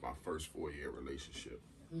heart. My first 4-year relationship.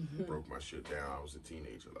 Mm-hmm. Broke my shit down. I was a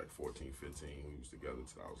teenager, like 14, 15. We was together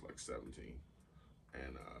till I was like 17.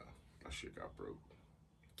 And my shit got broke.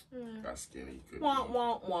 Got skinny. Couldn't eat.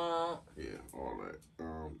 Wah. Yeah, all that.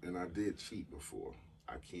 And I did cheat before.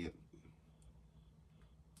 I can't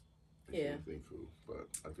think who, but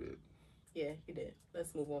I did. Yeah, you did.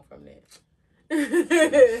 Let's move on from that.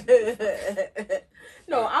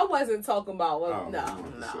 No, I wasn't talking about.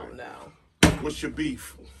 No. What's your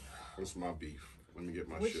beef? What's my beef? Let me get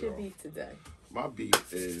my What's shit your off. beef today? My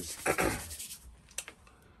beef is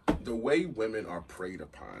the way women are preyed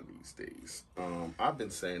upon these days. I've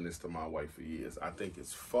been saying this to my wife for years. I think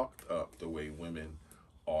it's fucked up the way women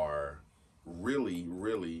are really,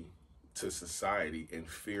 really, to society,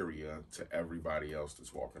 inferior to everybody else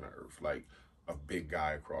that's walking the earth. Like, a big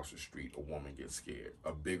guy across the street, a woman gets scared.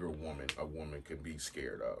 A bigger woman, a woman can be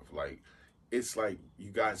scared of. Like, it's like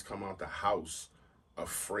you guys come out the house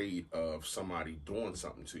afraid of somebody doing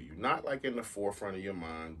something to you. Not like in the forefront of your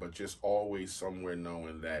mind, but just always somewhere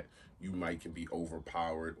knowing that you might can be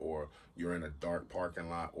overpowered, or you're in a dark parking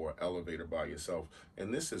lot or elevator by yourself.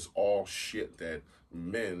 And this is all shit that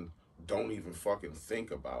men don't even fucking think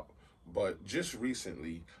about. But just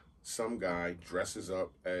recently, some guy dresses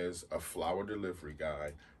up as a flower delivery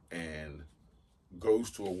guy and goes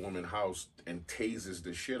to a woman's house and tases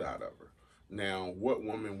the shit out of her. Now, what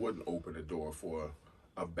woman wouldn't open the door for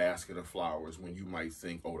a basket of flowers when you might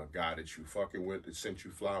think, oh, the guy that you fucking with that sent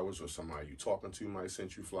you flowers, or somebody you talking to might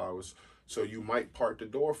send you flowers? So you might part the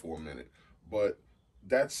door for a minute. But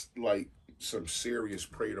that's like some serious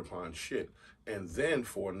preyed upon shit. And then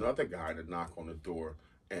for another guy to knock on the door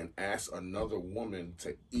and ask another woman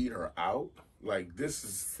to eat her out, like, this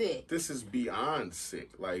is sick. This is beyond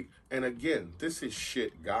sick. Like, and again, this is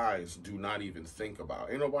shit guys do not even think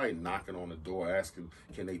about. Ain't nobody knocking on the door asking,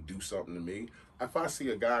 can they do something to me? If I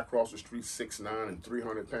see a guy across the street 6'9" and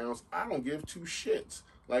 300 pounds, I don't give two shits.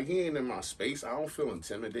 Like, he ain't in my space. I don't feel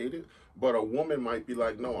intimidated. But a woman might be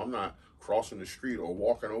like, no, I'm not crossing the street or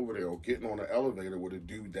walking over there or getting on the elevator with a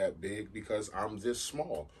dude that big because I'm this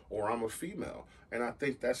small or I'm a female. And I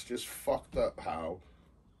think that's just fucked up how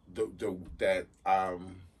that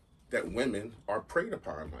women are preyed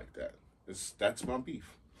upon like that. That's my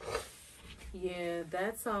beef. Yeah,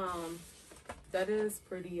 that is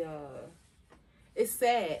pretty it's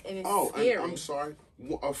sad and it's scary. I'm sorry.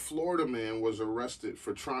 A Florida man was arrested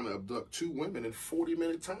for trying to abduct 2 women in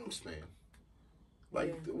 40-minute time span.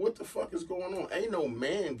 Like, what the fuck is going on? Ain't no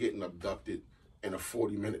man getting abducted in a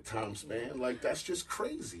 40-minute time span. Like, that's just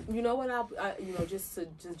crazy. You know what? I just to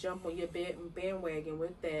jump on your bandwagon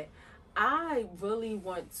with that, I really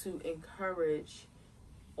want to encourage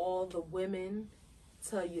all the women,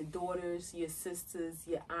 tell your daughters, your sisters,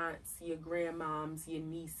 your aunts, your grandmoms, your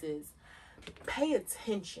nieces, pay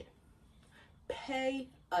attention. Pay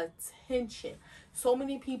attention. So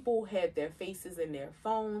many people have their faces in their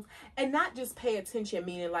phones, and not just pay attention,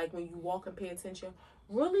 meaning like when you walk and pay attention,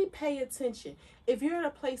 really pay attention. If you're in a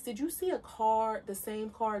place, did you see a car, the same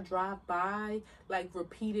car drive by like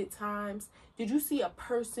repeated times? Did you see a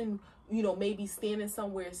person, maybe standing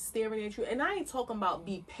somewhere staring at you? And I ain't talking about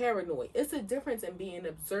be paranoid. It's a difference in being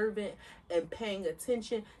observant and paying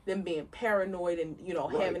attention than being paranoid and,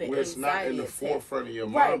 having an anxiety it's not in the forefront of your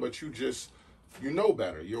mind, right. But you know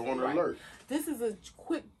better. You're on alert. This is a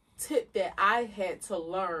quick tip that I had to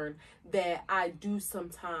learn that I do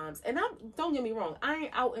sometimes. And don't get me wrong, I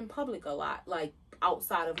ain't out in public a lot, like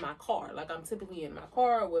outside of my car. Like, I'm typically in my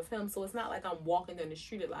car with him, so it's not like I'm walking down the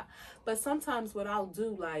street a lot. But sometimes what I'll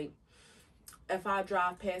do, like, if I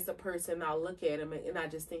drive past a person, I'll look at him and I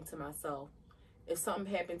just think to myself, if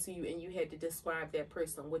something happened to you and you had to describe that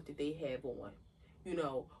person, what did they have on?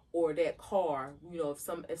 Or that car, if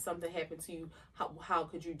something happened to you, how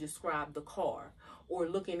could you describe the car? Or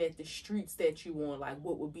looking at the streets that you on, like,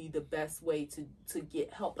 what would be the best way to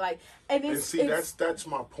get help? Like, and see, that's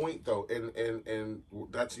my point though, and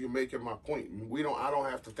that's, you're making my point. I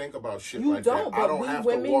don't have to think about shit like that. But I don't have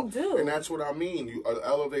women to walk, do, and that's what I mean. An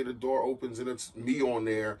elevator door opens and it's me on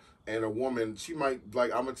there, and a woman, she might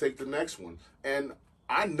like, I'm gonna take the next one, and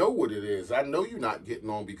I know what it is. I know you're not getting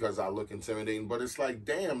on because I look intimidating, but it's like,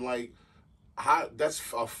 damn, like, that's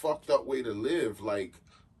a fucked up way to live. Like,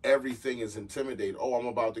 everything is intimidating. Oh, I'm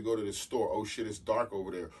about to go to the store. Oh shit, it's dark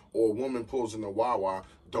over there. Or a woman pulls in the Wawa,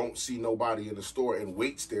 don't see nobody in the store, and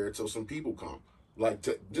waits there until some people come. Like,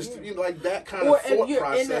 like that kind of thought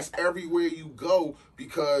process everywhere you go,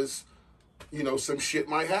 because some shit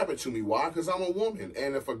might happen to me. Why? Because I'm a woman,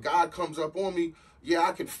 and if a guy comes up on me, yeah,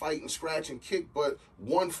 I can fight and scratch and kick, but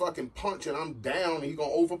one fucking punch and I'm down and he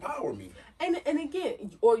gonna overpower me. And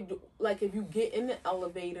again, or like if you get in the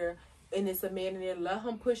elevator and it's a man in there, let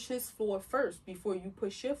him push his floor first before you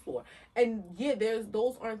push your floor. And yeah,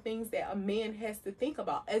 those aren't things that a man has to think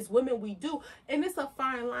about. As women, we do. And it's a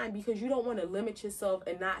fine line, because you don't want to limit yourself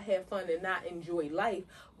and not have fun and not enjoy life.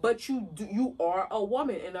 But you are a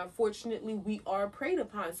woman, and unfortunately we are preyed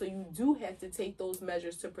upon. So you do have to take those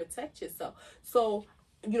measures to protect yourself. So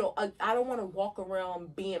you know, I don't want to walk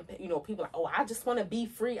around being, you know, people like, oh, I just want to be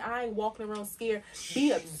free. I ain't walking around scared.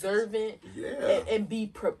 Be observant, and be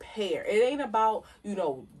prepared. It ain't about, you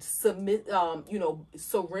know,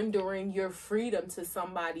 surrendering your freedom to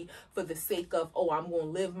somebody for the sake of, oh, I'm going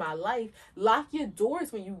to live my life. Lock your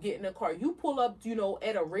doors when you get in a car. You pull up, you know,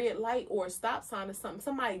 at a red light or a stop sign or something.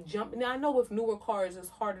 Somebody jump. Now, I know with newer cars it's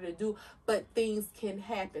harder to do, but things can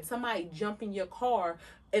happen. Somebody jump in your car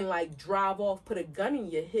and like drive off, put a gun in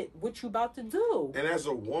your hip. What you about to do? And as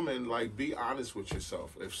a woman, like, be honest with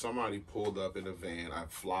yourself. If somebody pulled up in a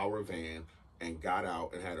flower van, and got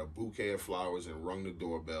out and had a bouquet of flowers and rung the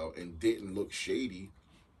doorbell and didn't look shady,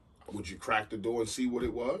 would you crack the door and see what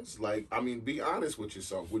it was? Like, I mean, be honest with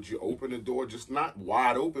yourself. Would you open the door, just not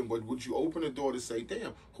wide open, but would you open the door to say,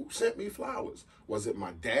 damn, who sent me flowers? Was it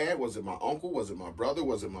my dad? Was it my uncle? Was it my brother?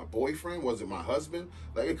 Was it my boyfriend? Was it my husband?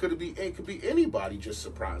 Like, it could be anybody just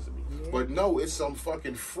surprising me. Yeah. But no, it's some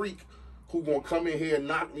fucking freak who gonna come in here and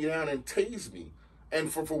knock me down and tase me. And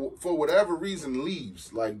for whatever reason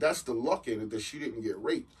leaves. Like, that's the luck in it that she didn't get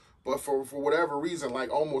raped. But for whatever reason, like,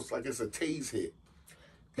 almost like it's a tase hit.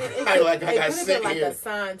 It could have been like a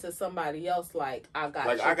sign to somebody else, like, I got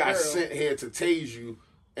like, I got sent here to tase you,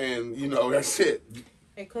 and, you know, that's it.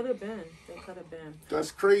 It could have been.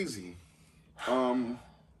 That's crazy. My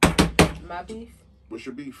beef? What's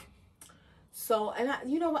your beef? So, and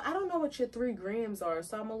you know what? I don't know what your 3 grams are,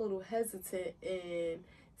 so I'm a little hesitant in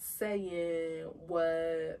saying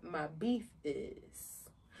what my beef is.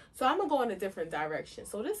 So I'm going to go in a different direction.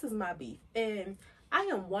 So this is my beef. And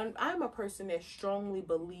I'm a person that strongly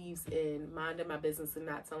believes in minding my business and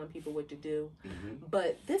not telling people what to do. Mm-hmm.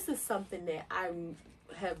 But this is something that I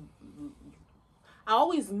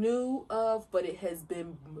always knew of, but it has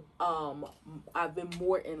been, I've been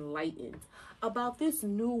more enlightened about this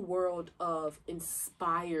new world of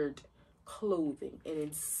inspired clothing and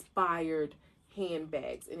inspired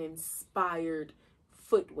handbags and inspired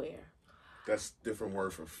footwear. That's a different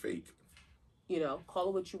word for fake. You know, call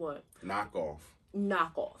it what you want.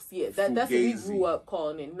 Knockoffs, yeah. That's what we grew up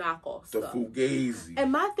calling it, knockoff stuff. The fugazi.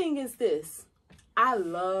 And my thing is this. I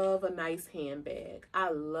love a nice handbag.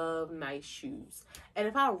 I love nice shoes. And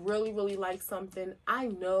if I really, really like something, I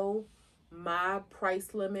know my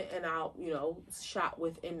price limit and I'll, you know, shop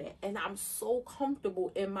within it. And I'm so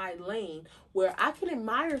comfortable in my lane where I can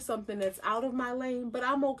admire something that's out of my lane, but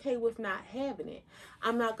I'm okay with not having it.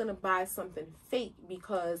 I'm not going to buy something fake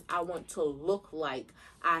because I want to look like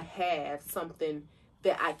I have something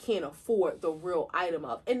that I can't afford the real item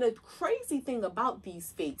of. And the crazy thing about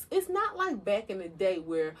these fakes, it's not like back in the day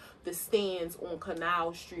where the stands on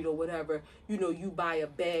Canal Street or whatever, you know, you buy a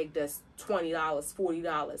bag that's $20,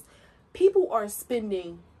 $40. People are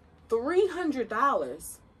spending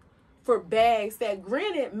 $300 for bags that,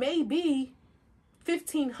 granted, may be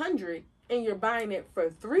 $1,500 and you're buying it for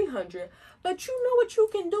 $300. But you know what you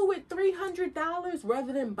can do with $300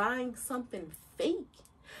 rather than buying something fake.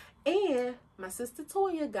 And my sister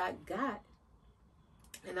Toya got,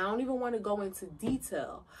 and I don't even want to go into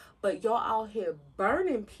detail, but y'all out here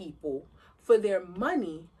burning people for their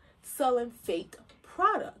money selling fake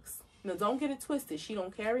products. Now, don't get it twisted. She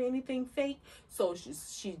don't carry anything fake, so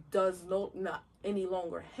she does not any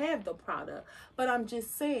longer have the product. But I'm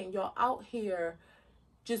just saying, y'all out here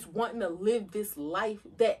just wanting to live this life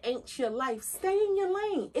that ain't your life. Stay in your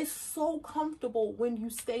lane. It's so comfortable when you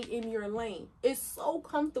stay in your lane. It's so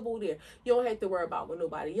comfortable there. You don't have to worry about what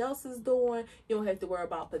nobody else is doing. You don't have to worry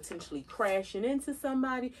about potentially crashing into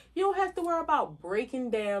somebody. You don't have to worry about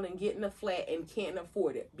breaking down and getting a flat and can't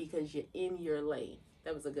afford it because you're in your lane.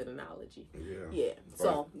 That was a good analogy. Yeah.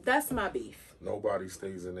 So that's my beef. Nobody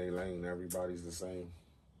stays in their lane. Everybody's the same.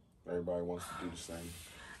 Everybody wants to do the same.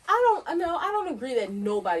 I don't agree that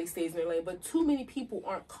nobody stays in their lane, but too many people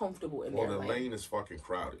aren't comfortable in their lane. Well, the lane is fucking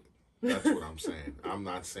crowded. That's what I'm saying. I'm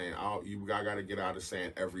not saying, I got to get out of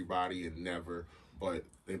saying everybody and never, but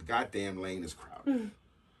the goddamn lane is crowded.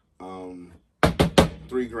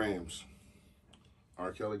 3 grams.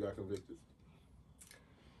 R. Kelly got convicted.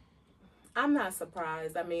 I'm not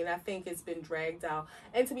surprised. I mean, I think it's been dragged out.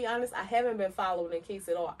 And to be honest, I haven't been following the case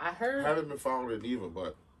at all. I haven't been following it either,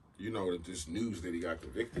 but you know, this news that he got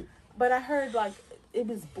convicted. But I heard, like, it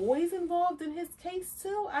was boys involved in his case,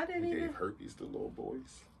 too. He gave herpes to little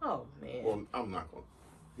boys. Oh, man. Well, I'm not going to.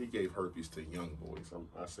 He gave herpes to young boys.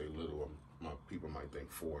 I say little. People might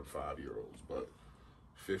think 4 and 5 year olds, but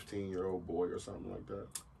 15-year-old boy or something like that.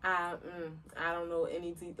 I don't know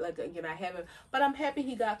any, like, again, I haven't, but I'm happy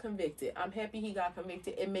he got convicted.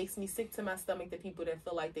 It makes me sick to my stomach, the people that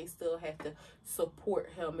feel like they still have to support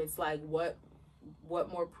him. It's like, what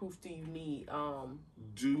more proof do you need?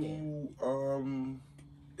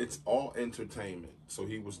 it's all entertainment. So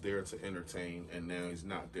he was there to entertain, and now he's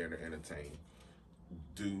not there to entertain.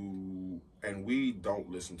 And we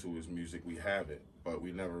don't listen to his music. We haven't, but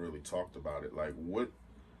we never really talked about it. Like, what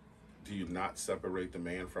do you not separate the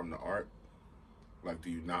man from the art? Like, do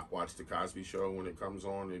you not watch the Cosby Show when it comes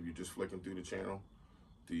on if you're just flicking through the channel?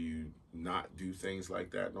 Do you not do things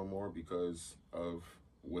like that no more because of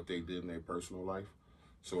what they did in their personal life?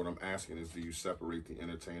 So what I'm asking is, do you separate the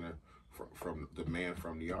entertainer from the man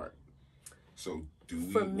from the art? So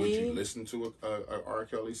would you listen to a R.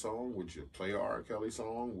 Kelly song? Would you play a R. Kelly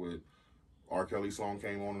song? Would R. Kelly song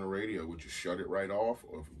came on the radio, would you shut it right off?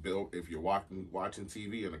 Or if you're watching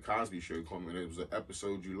TV and a Cosby Show come and it was an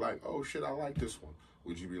episode you like, oh shit, I like this one,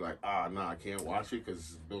 would you be like, nah, I can't watch it because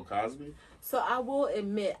it's Bill Cosby? So I will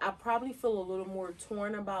admit, I probably feel a little more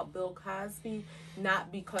torn about Bill Cosby,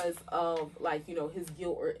 not because of, like, you know, his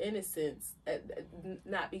guilt or innocence,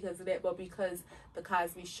 not because of that, but because the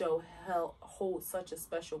Cosby Show holds such a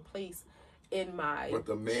special place in my But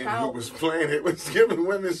the man who was playing it was giving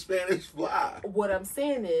women Spanish fly. What I'm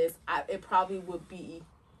saying is, it probably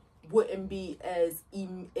wouldn't be as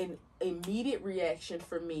an immediate reaction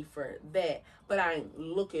for me for that, but I ain't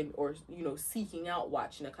looking or, you know, seeking out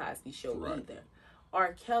watching a Cosby Show either.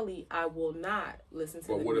 R. Kelly, I will not listen to.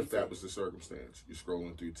 But what if that was the circumstance? You're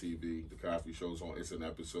scrolling through TV, the Cosby Show's on, it's an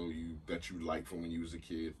episode that you liked from when you was a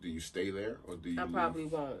kid. Do you stay there, or do you? I probably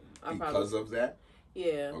won't. Because of that.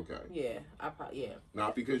 Yeah. Okay. Yeah.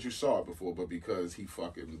 Not because you saw it before, but because he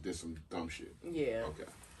fucking did some dumb shit. Yeah. Okay.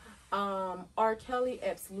 R. Kelly,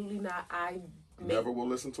 absolutely not. Never will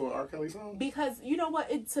listen to an R. Kelly song? Because, you know what,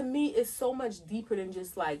 to me, it's so much deeper than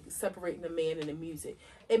just, like, separating the man and the music.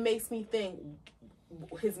 It makes me think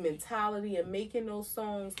his mentality and making those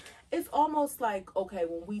songs. It's almost like, okay,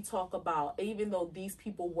 when we talk about, even though these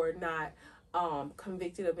people were not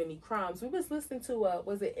convicted of any crimes, we was listening to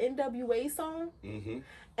was it NWA song? Mm-hmm.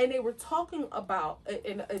 And they were talking about,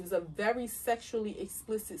 and it was a very sexually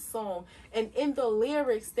explicit song, and in the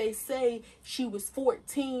lyrics they say she was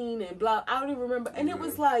 14 and blah, I don't even remember, and it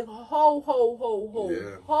was like ho,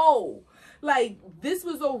 like, this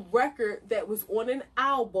was a record that was on an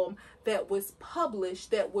album that was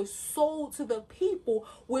published, that was sold to the people,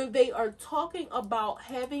 where they are talking about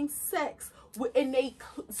having sex, and they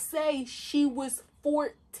say she was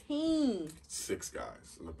 14. 6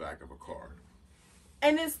 guys in the back of a car.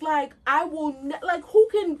 And it's like, I will like,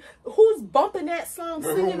 who's bumping that song,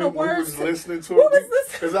 singing the words? Who was listening to it?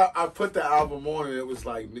 Because I put the album on and it was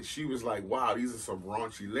like, she was like, wow, these are some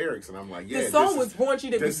raunchy lyrics. And I'm like, yeah, the song was raunchy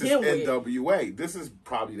to begin with. This is NWA. This is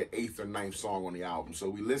probably the 8th or 9th song on the album. So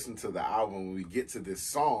we listen to the album, when we get to this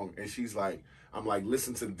song, and she's like, I'm like,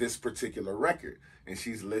 listen to this particular record. And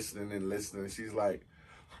she's listening and listening, and she's like,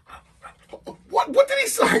 what did he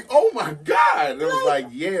say? Oh my God. And it was like,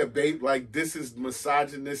 yeah, babe, like, this is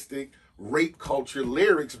misogynistic rape culture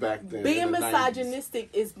lyrics back then. Being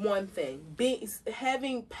misogynistic 90s is one thing.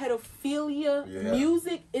 Having pedophilia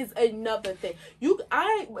music is another thing.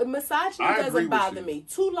 Misogyny doesn't bother me.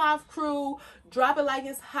 2 Live Crew, Drop It Like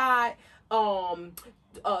It's Hot,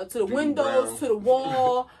 to the windows, Brown, to the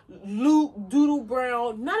wall, Luke, Doodle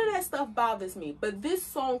Brown, none of that stuff bothers me. But this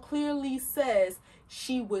song clearly says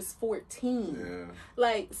she was 14. Yeah.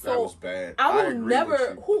 Like, so that was bad. I will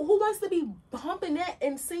never, who wants to be bumping that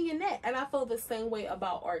and singing that? And I feel the same way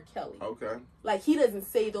about R. Kelly. Okay. Like, he doesn't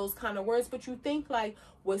say those kind of words, but you think, like,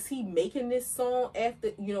 was he making this song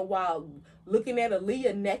after, you know, while looking at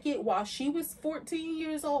Aaliyah naked while she was 14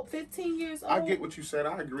 years old, 15 years old? I get what you said.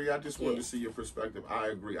 I agree. I just wanted to see your perspective. I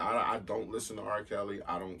agree. I don't listen to R. Kelly.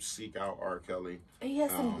 I don't seek out R. Kelly. And he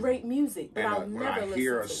has some great music, but I'll never listen to it. When I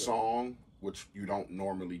hear a song, which you don't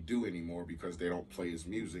normally do anymore because they don't play his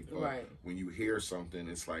music, but when you hear something,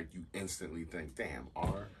 it's like you instantly think, damn,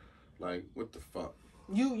 R, like, what the fuck?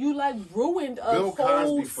 You like ruined a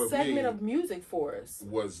whole segment of music for us.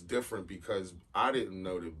 Was different because I didn't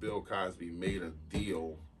know that Bill Cosby made a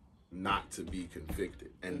deal not to be convicted.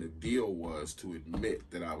 And the deal was to admit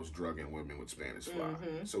that I was drugging women with Spanish fly.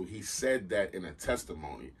 Mm-hmm. So he said that in a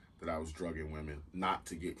testimony that I was drugging women not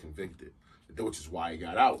to get convicted, which is why he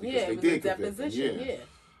got out, because they did convict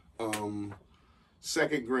him.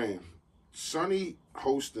 Second Gram. Sonny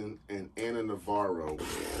Hostin and Anna Navarro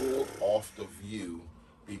pulled off The View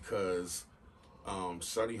because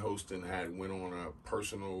Sonny Hostin had went on a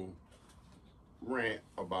personal rant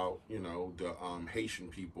about, you know, the Haitian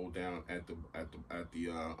people down at the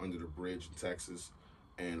under the bridge in Texas,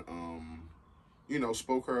 and you know,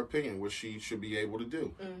 spoke her opinion, which she should be able to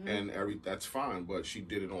do, and that's fine. But she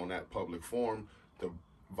did it on that public forum. The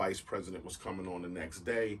vice president was coming on the next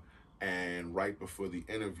day, and right before the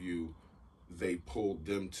interview, they pulled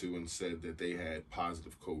them to and said that they had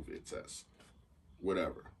positive COVID tests.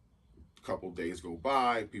 Whatever. A couple days go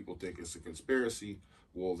by, people think it's a conspiracy.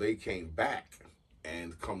 Well, they came back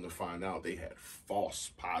and come to find out they had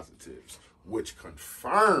false positives, which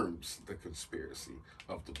confirms the conspiracy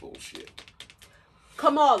of the bullshit.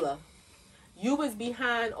 Kamala, you was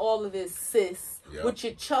behind all of this, sis, with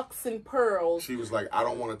your chucks and pearls. She was like, I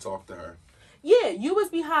don't want to talk to her. Yeah, you was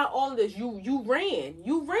behind all of this. You ran.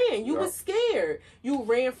 You was scared. You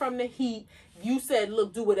ran from the heat. You said,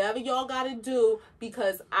 look, do whatever y'all got to do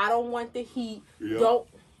because I don't want the heat. Yep. Don't.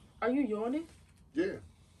 Are you yawning? Yeah.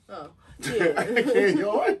 Oh. Yeah. I can't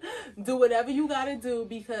yawn. Do whatever you got to do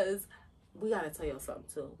because we got to tell y'all something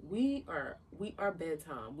too. We are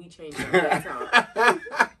bedtime. We changed our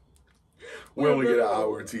bedtime. We only get an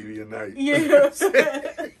hour of TV a night. Yeah.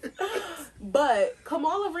 But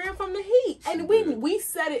Kamala ran from the heat. And we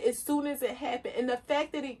said it as soon as it happened. And the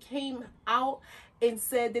fact that it came out and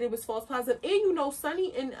said that it was false positive. And you know,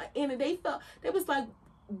 Sonny and Anna, they was like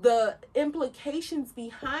the implications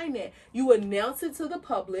behind it. You announce it to the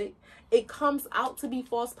public. It comes out to be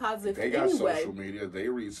false positive anyway. They got social media. They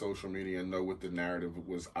read social media and know what the narrative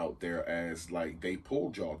was out there as, like, they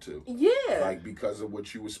pulled y'all to. Yeah. Like, because of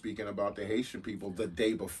what you were speaking about the Haitian people the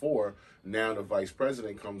day before, now the vice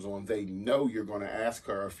president comes on. They know you're going to ask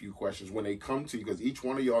her a few questions when they come to you, because each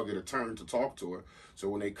one of y'all get a turn to talk to her. So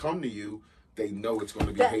when they come to you, they know it's going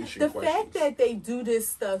to be Haitian questions. The fact that they do this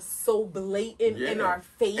stuff so blatant in our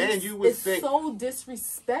face is so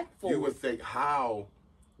disrespectful. You would think, how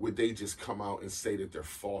would they just come out and say that they're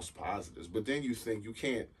false positives? But then you think you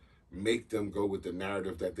can't make them go with the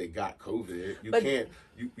narrative that they got COVID.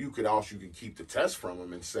 You can keep the test from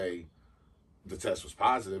them and say the test was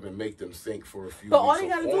positive and make them think for a few But weeks. all they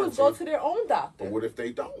got to do is go to their own doctor. But what if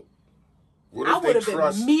they don't? What if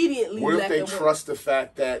they trust the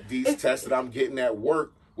fact that these tests that I'm getting at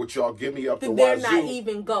work, which y'all give me up the they're wazoo, not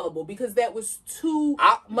even gullible, because that was too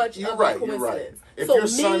much of a coincidence. Right. If so you're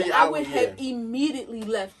Sonny, I would have immediately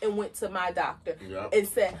left and went to my doctor and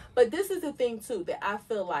said, but this is the thing too, that I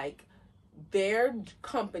feel like their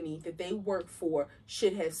company that they work for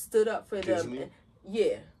should have stood up for Disney? them.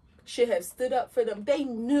 Yeah. Should have stood up for them. They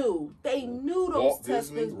knew those Walt tests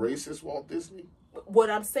Disney, racist Walt Disney. What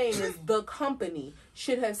I'm saying is the company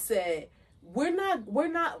should have said, we're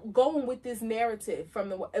not going with this narrative from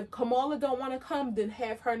the, if Kamala don't want to come, then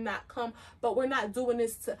have her not come, but we're not doing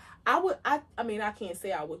this to, I mean, I can't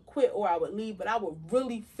say I would quit or I would leave, but I would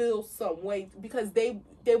really feel some way, because they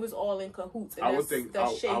was all in cahoots, and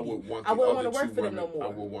that's shady. I wouldn't want to work for them no more. I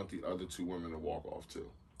would want the other two women to walk off too.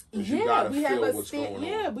 Yeah, we have what's going on.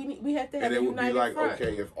 Yeah, we have to have a united front. And it would be like,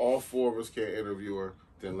 okay, if all four of us can't interview her,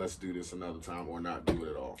 then let's do this another time or not do it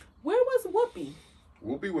at all. Where was Whoopi?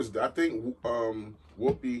 Whoopi was, I think,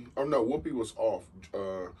 Whoopi was off.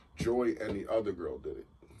 Joy and the other girl did it.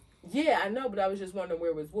 Yeah, I know, but I was just wondering,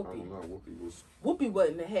 where was Whoopi? I don't know.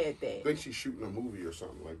 Wouldn't have had that. I think she's shooting a movie or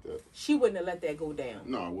something like that. She wouldn't have let that go down.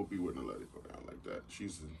 No, Whoopi wouldn't have let it go down like that.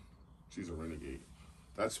 She's a renegade.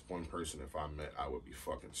 That's one person, if I met, I would be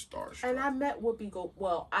fucking starstruck. And I met Whoopi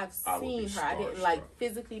well, I've seen her. I didn't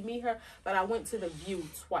physically meet her, but I went to The View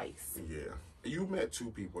twice. Yeah. You met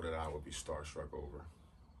two people that I would be starstruck over.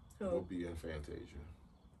 Who? Whoopi and Fantasia.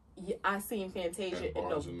 Yeah, I seen Fantasia in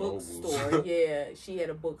the bookstore. Yeah, she had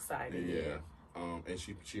a book signing. Yeah. And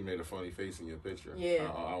she made a funny face in your picture.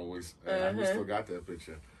 Yeah. I always, I still got that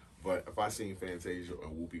picture. But if I seen Fantasia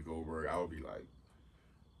and Whoopi Goldberg, I would be like,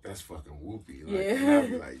 that's fucking Whoopi. And I'd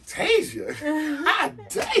be like, Tasia. God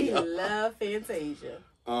damn. I love Fantasia.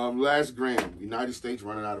 Last gram. United States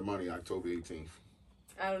running out of money October 18th.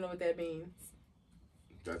 I don't know what that means.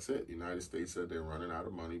 That's it. United States said they're running out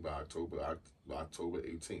of money by October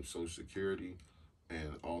 18th. Social Security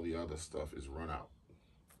and all the other stuff is run out.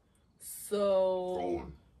 So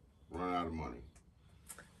run out of money.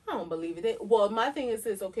 I don't believe it. Well, my thing is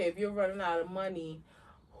this, okay, if you're running out of money,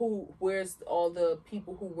 where's all the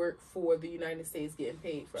people who work for the United States getting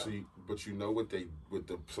paid from? See, but you know what the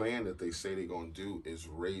plan that they say they're gonna do is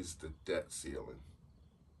raise the debt ceiling.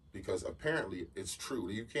 Because apparently it's true.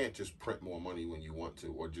 You can't just print more money when you want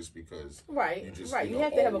to, or just because you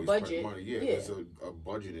have to have a budget. Money. Yeah, there's a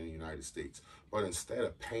budget in the United States. But instead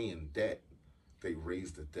of paying debt, they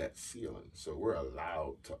raised the debt ceiling. So we're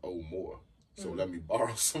allowed to owe more. So let me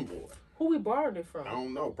borrow some more. Who we borrowed it from? I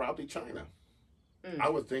don't know. Probably China. I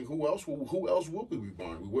would think who else would we be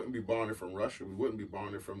borrowing? We wouldn't be borrowing it from Russia. We wouldn't be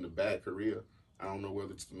borrowing it from the bad Korea. I don't know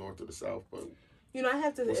whether it's the North or the South, but I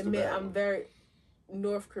have to admit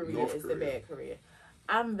North Korea is the bad Korea.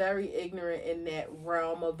 I'm very ignorant in that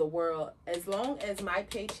realm of the world. As long as my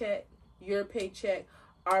paycheck, your paycheck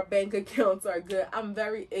our bank accounts are good. I'm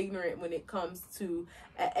very ignorant when it comes to,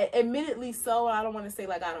 admittedly so, I don't want to say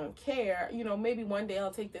like I don't care. You know, maybe one day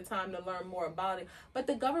I'll take the time to learn more about it. But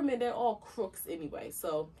the government, they're all crooks anyway,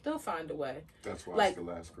 so they'll find a way. That's why it's the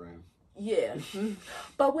last gram. Yeah.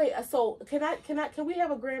 But wait, so can we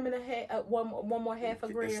have a gram and a half, one more half a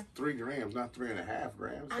gram? It's 3 grams, not 3.5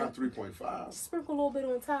 grams. It's not 3.5. Sprinkle a little bit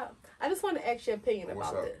on top. I just want to ask your opinion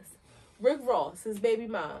about this. Rick Ross, his baby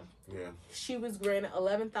mom. Yeah. She was granted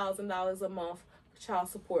 $11,000 a month child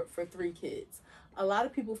support for 3 kids. A lot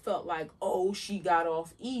of people felt like, oh, she got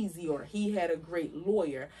off easy, or he had a great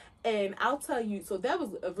lawyer. And I'll tell you, so that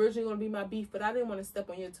was originally going to be my beef, but I didn't want to step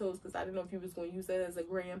on your toes because I didn't know if you was going to use that as a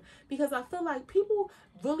gram. Because I feel like people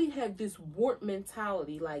really have this warped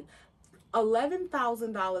mentality. Like,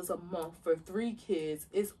 $11,000 a month for 3 kids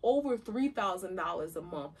is over $3,000 a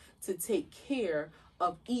month to take care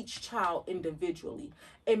of each child individually.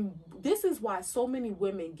 And this is why so many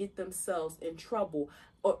women get themselves in trouble.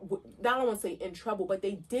 Or I don't want to say in trouble, but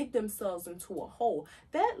they dig themselves into a hole.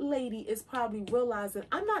 That lady is probably realizing,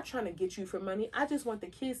 I'm not trying to get you for money. I just want the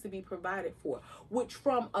kids to be provided for. Which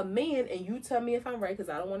from a man, and you tell me if I'm right, because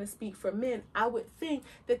I don't want to speak for men, I would think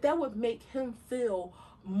that would make him feel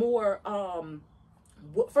more,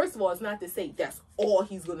 first of all, it's not to say that's all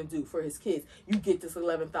he's going to do for his kids. You get this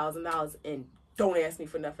 $11,000 and don't ask me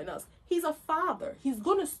for nothing else. He's a father. He's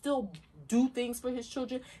going to still do things for his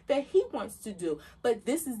children that he wants to do. But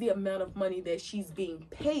this is the amount of money that she's being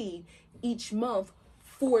paid each month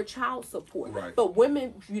for child support. Right. But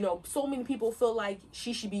women, you know, so many people feel like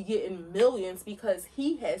she should be getting millions because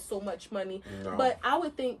he has so much money. No. But I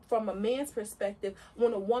would think from a man's perspective,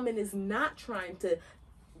 when a woman is not trying to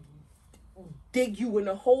dig you in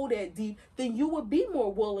a hole that deep, then you would be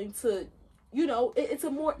more willing to, you know, it's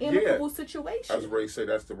a more amicable situation. As Ray said,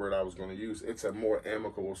 that's the word I was going to use. It's a more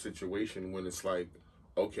amicable situation when it's like,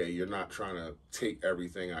 okay, you're not trying to take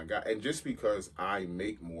everything I got. And just because I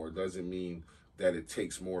make more doesn't mean that it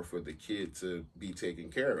takes more for the kid to be taken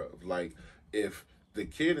care of. Like, if the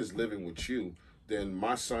kid is living with you, then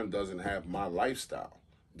my son doesn't have my lifestyle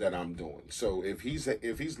that I'm doing. So if he's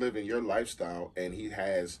living your lifestyle and he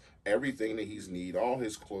has everything that he's need, all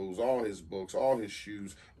his clothes, all his books, all his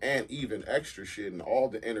shoes, and even extra shit and all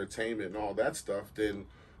the entertainment and all that stuff, then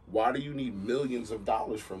why do you need millions of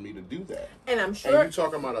dollars from me to do that? And I'm sure. And you're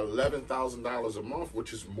talking about $11,000 a month,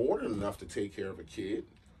 which is more than enough to take care of a kid.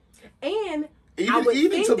 And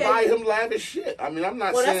even to buy him lavish shit. I mean, I'm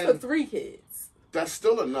not saying. Well, that's for 3 kids. That's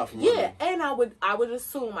still enough money. Yeah, and I would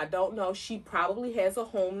assume, I don't know, she probably has a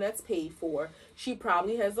home that's paid for. She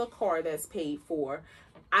probably has a car that's paid for.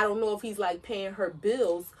 I don't know if he's like paying her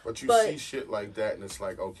bills. But you see shit like that and it's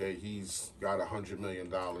like, okay, he's got $100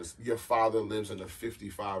 million. Your father lives in a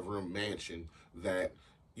 55-room mansion that,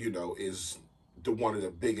 you know, is one of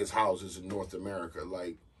the biggest houses in North America.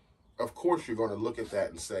 Like, of course you're going to look at that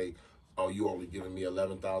and say, oh, you only giving me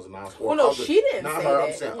 $11,000. Well, no, she didn't say that.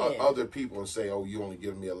 I'm saying other people and say, oh, you only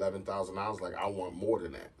giving me $11,000. Like, I want more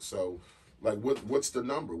than that. So, like, what's the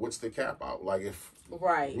number? What's the cap out? Like,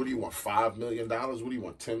 what do you want? $5 million? What do you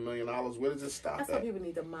want? $10 million? Where does it stop? That's why people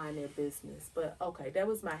need to mind their business. But okay, that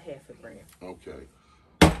was my half a gram.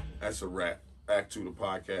 Okay, that's a wrap. Act 2 the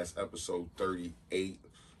podcast, episode 38.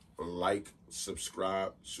 Like,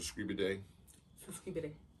 subscribe today.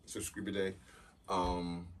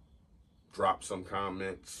 Drop some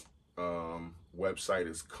comments. Website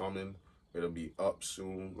is coming. It'll be up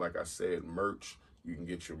soon. Like I said, merch. You can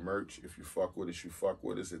get your merch. If you fuck with us, you fuck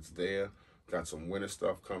with us. It's there. Got some winter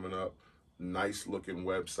stuff coming up. Nice looking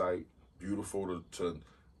website. Beautiful to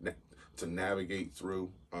navigate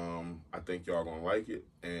through. I think y'all gonna like it.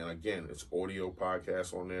 And again, it's audio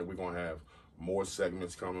podcast on there. We're gonna have more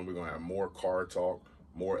segments coming. We're gonna have more car talk,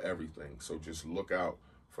 more everything. So just look out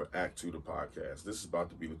for Act 2 the podcast. This is about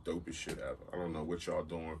to be the dopest shit ever. I don't know what y'all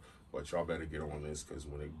doing, but y'all better get on this, because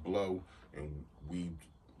when they blow and we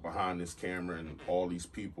behind this camera and all these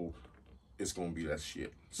people, it's gonna be that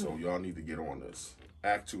shit. So y'all need to get on this.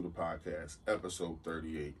 Act 2 the podcast, episode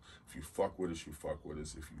 38. If you fuck with us, you fuck with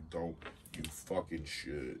us. If you don't, you fucking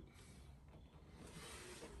should.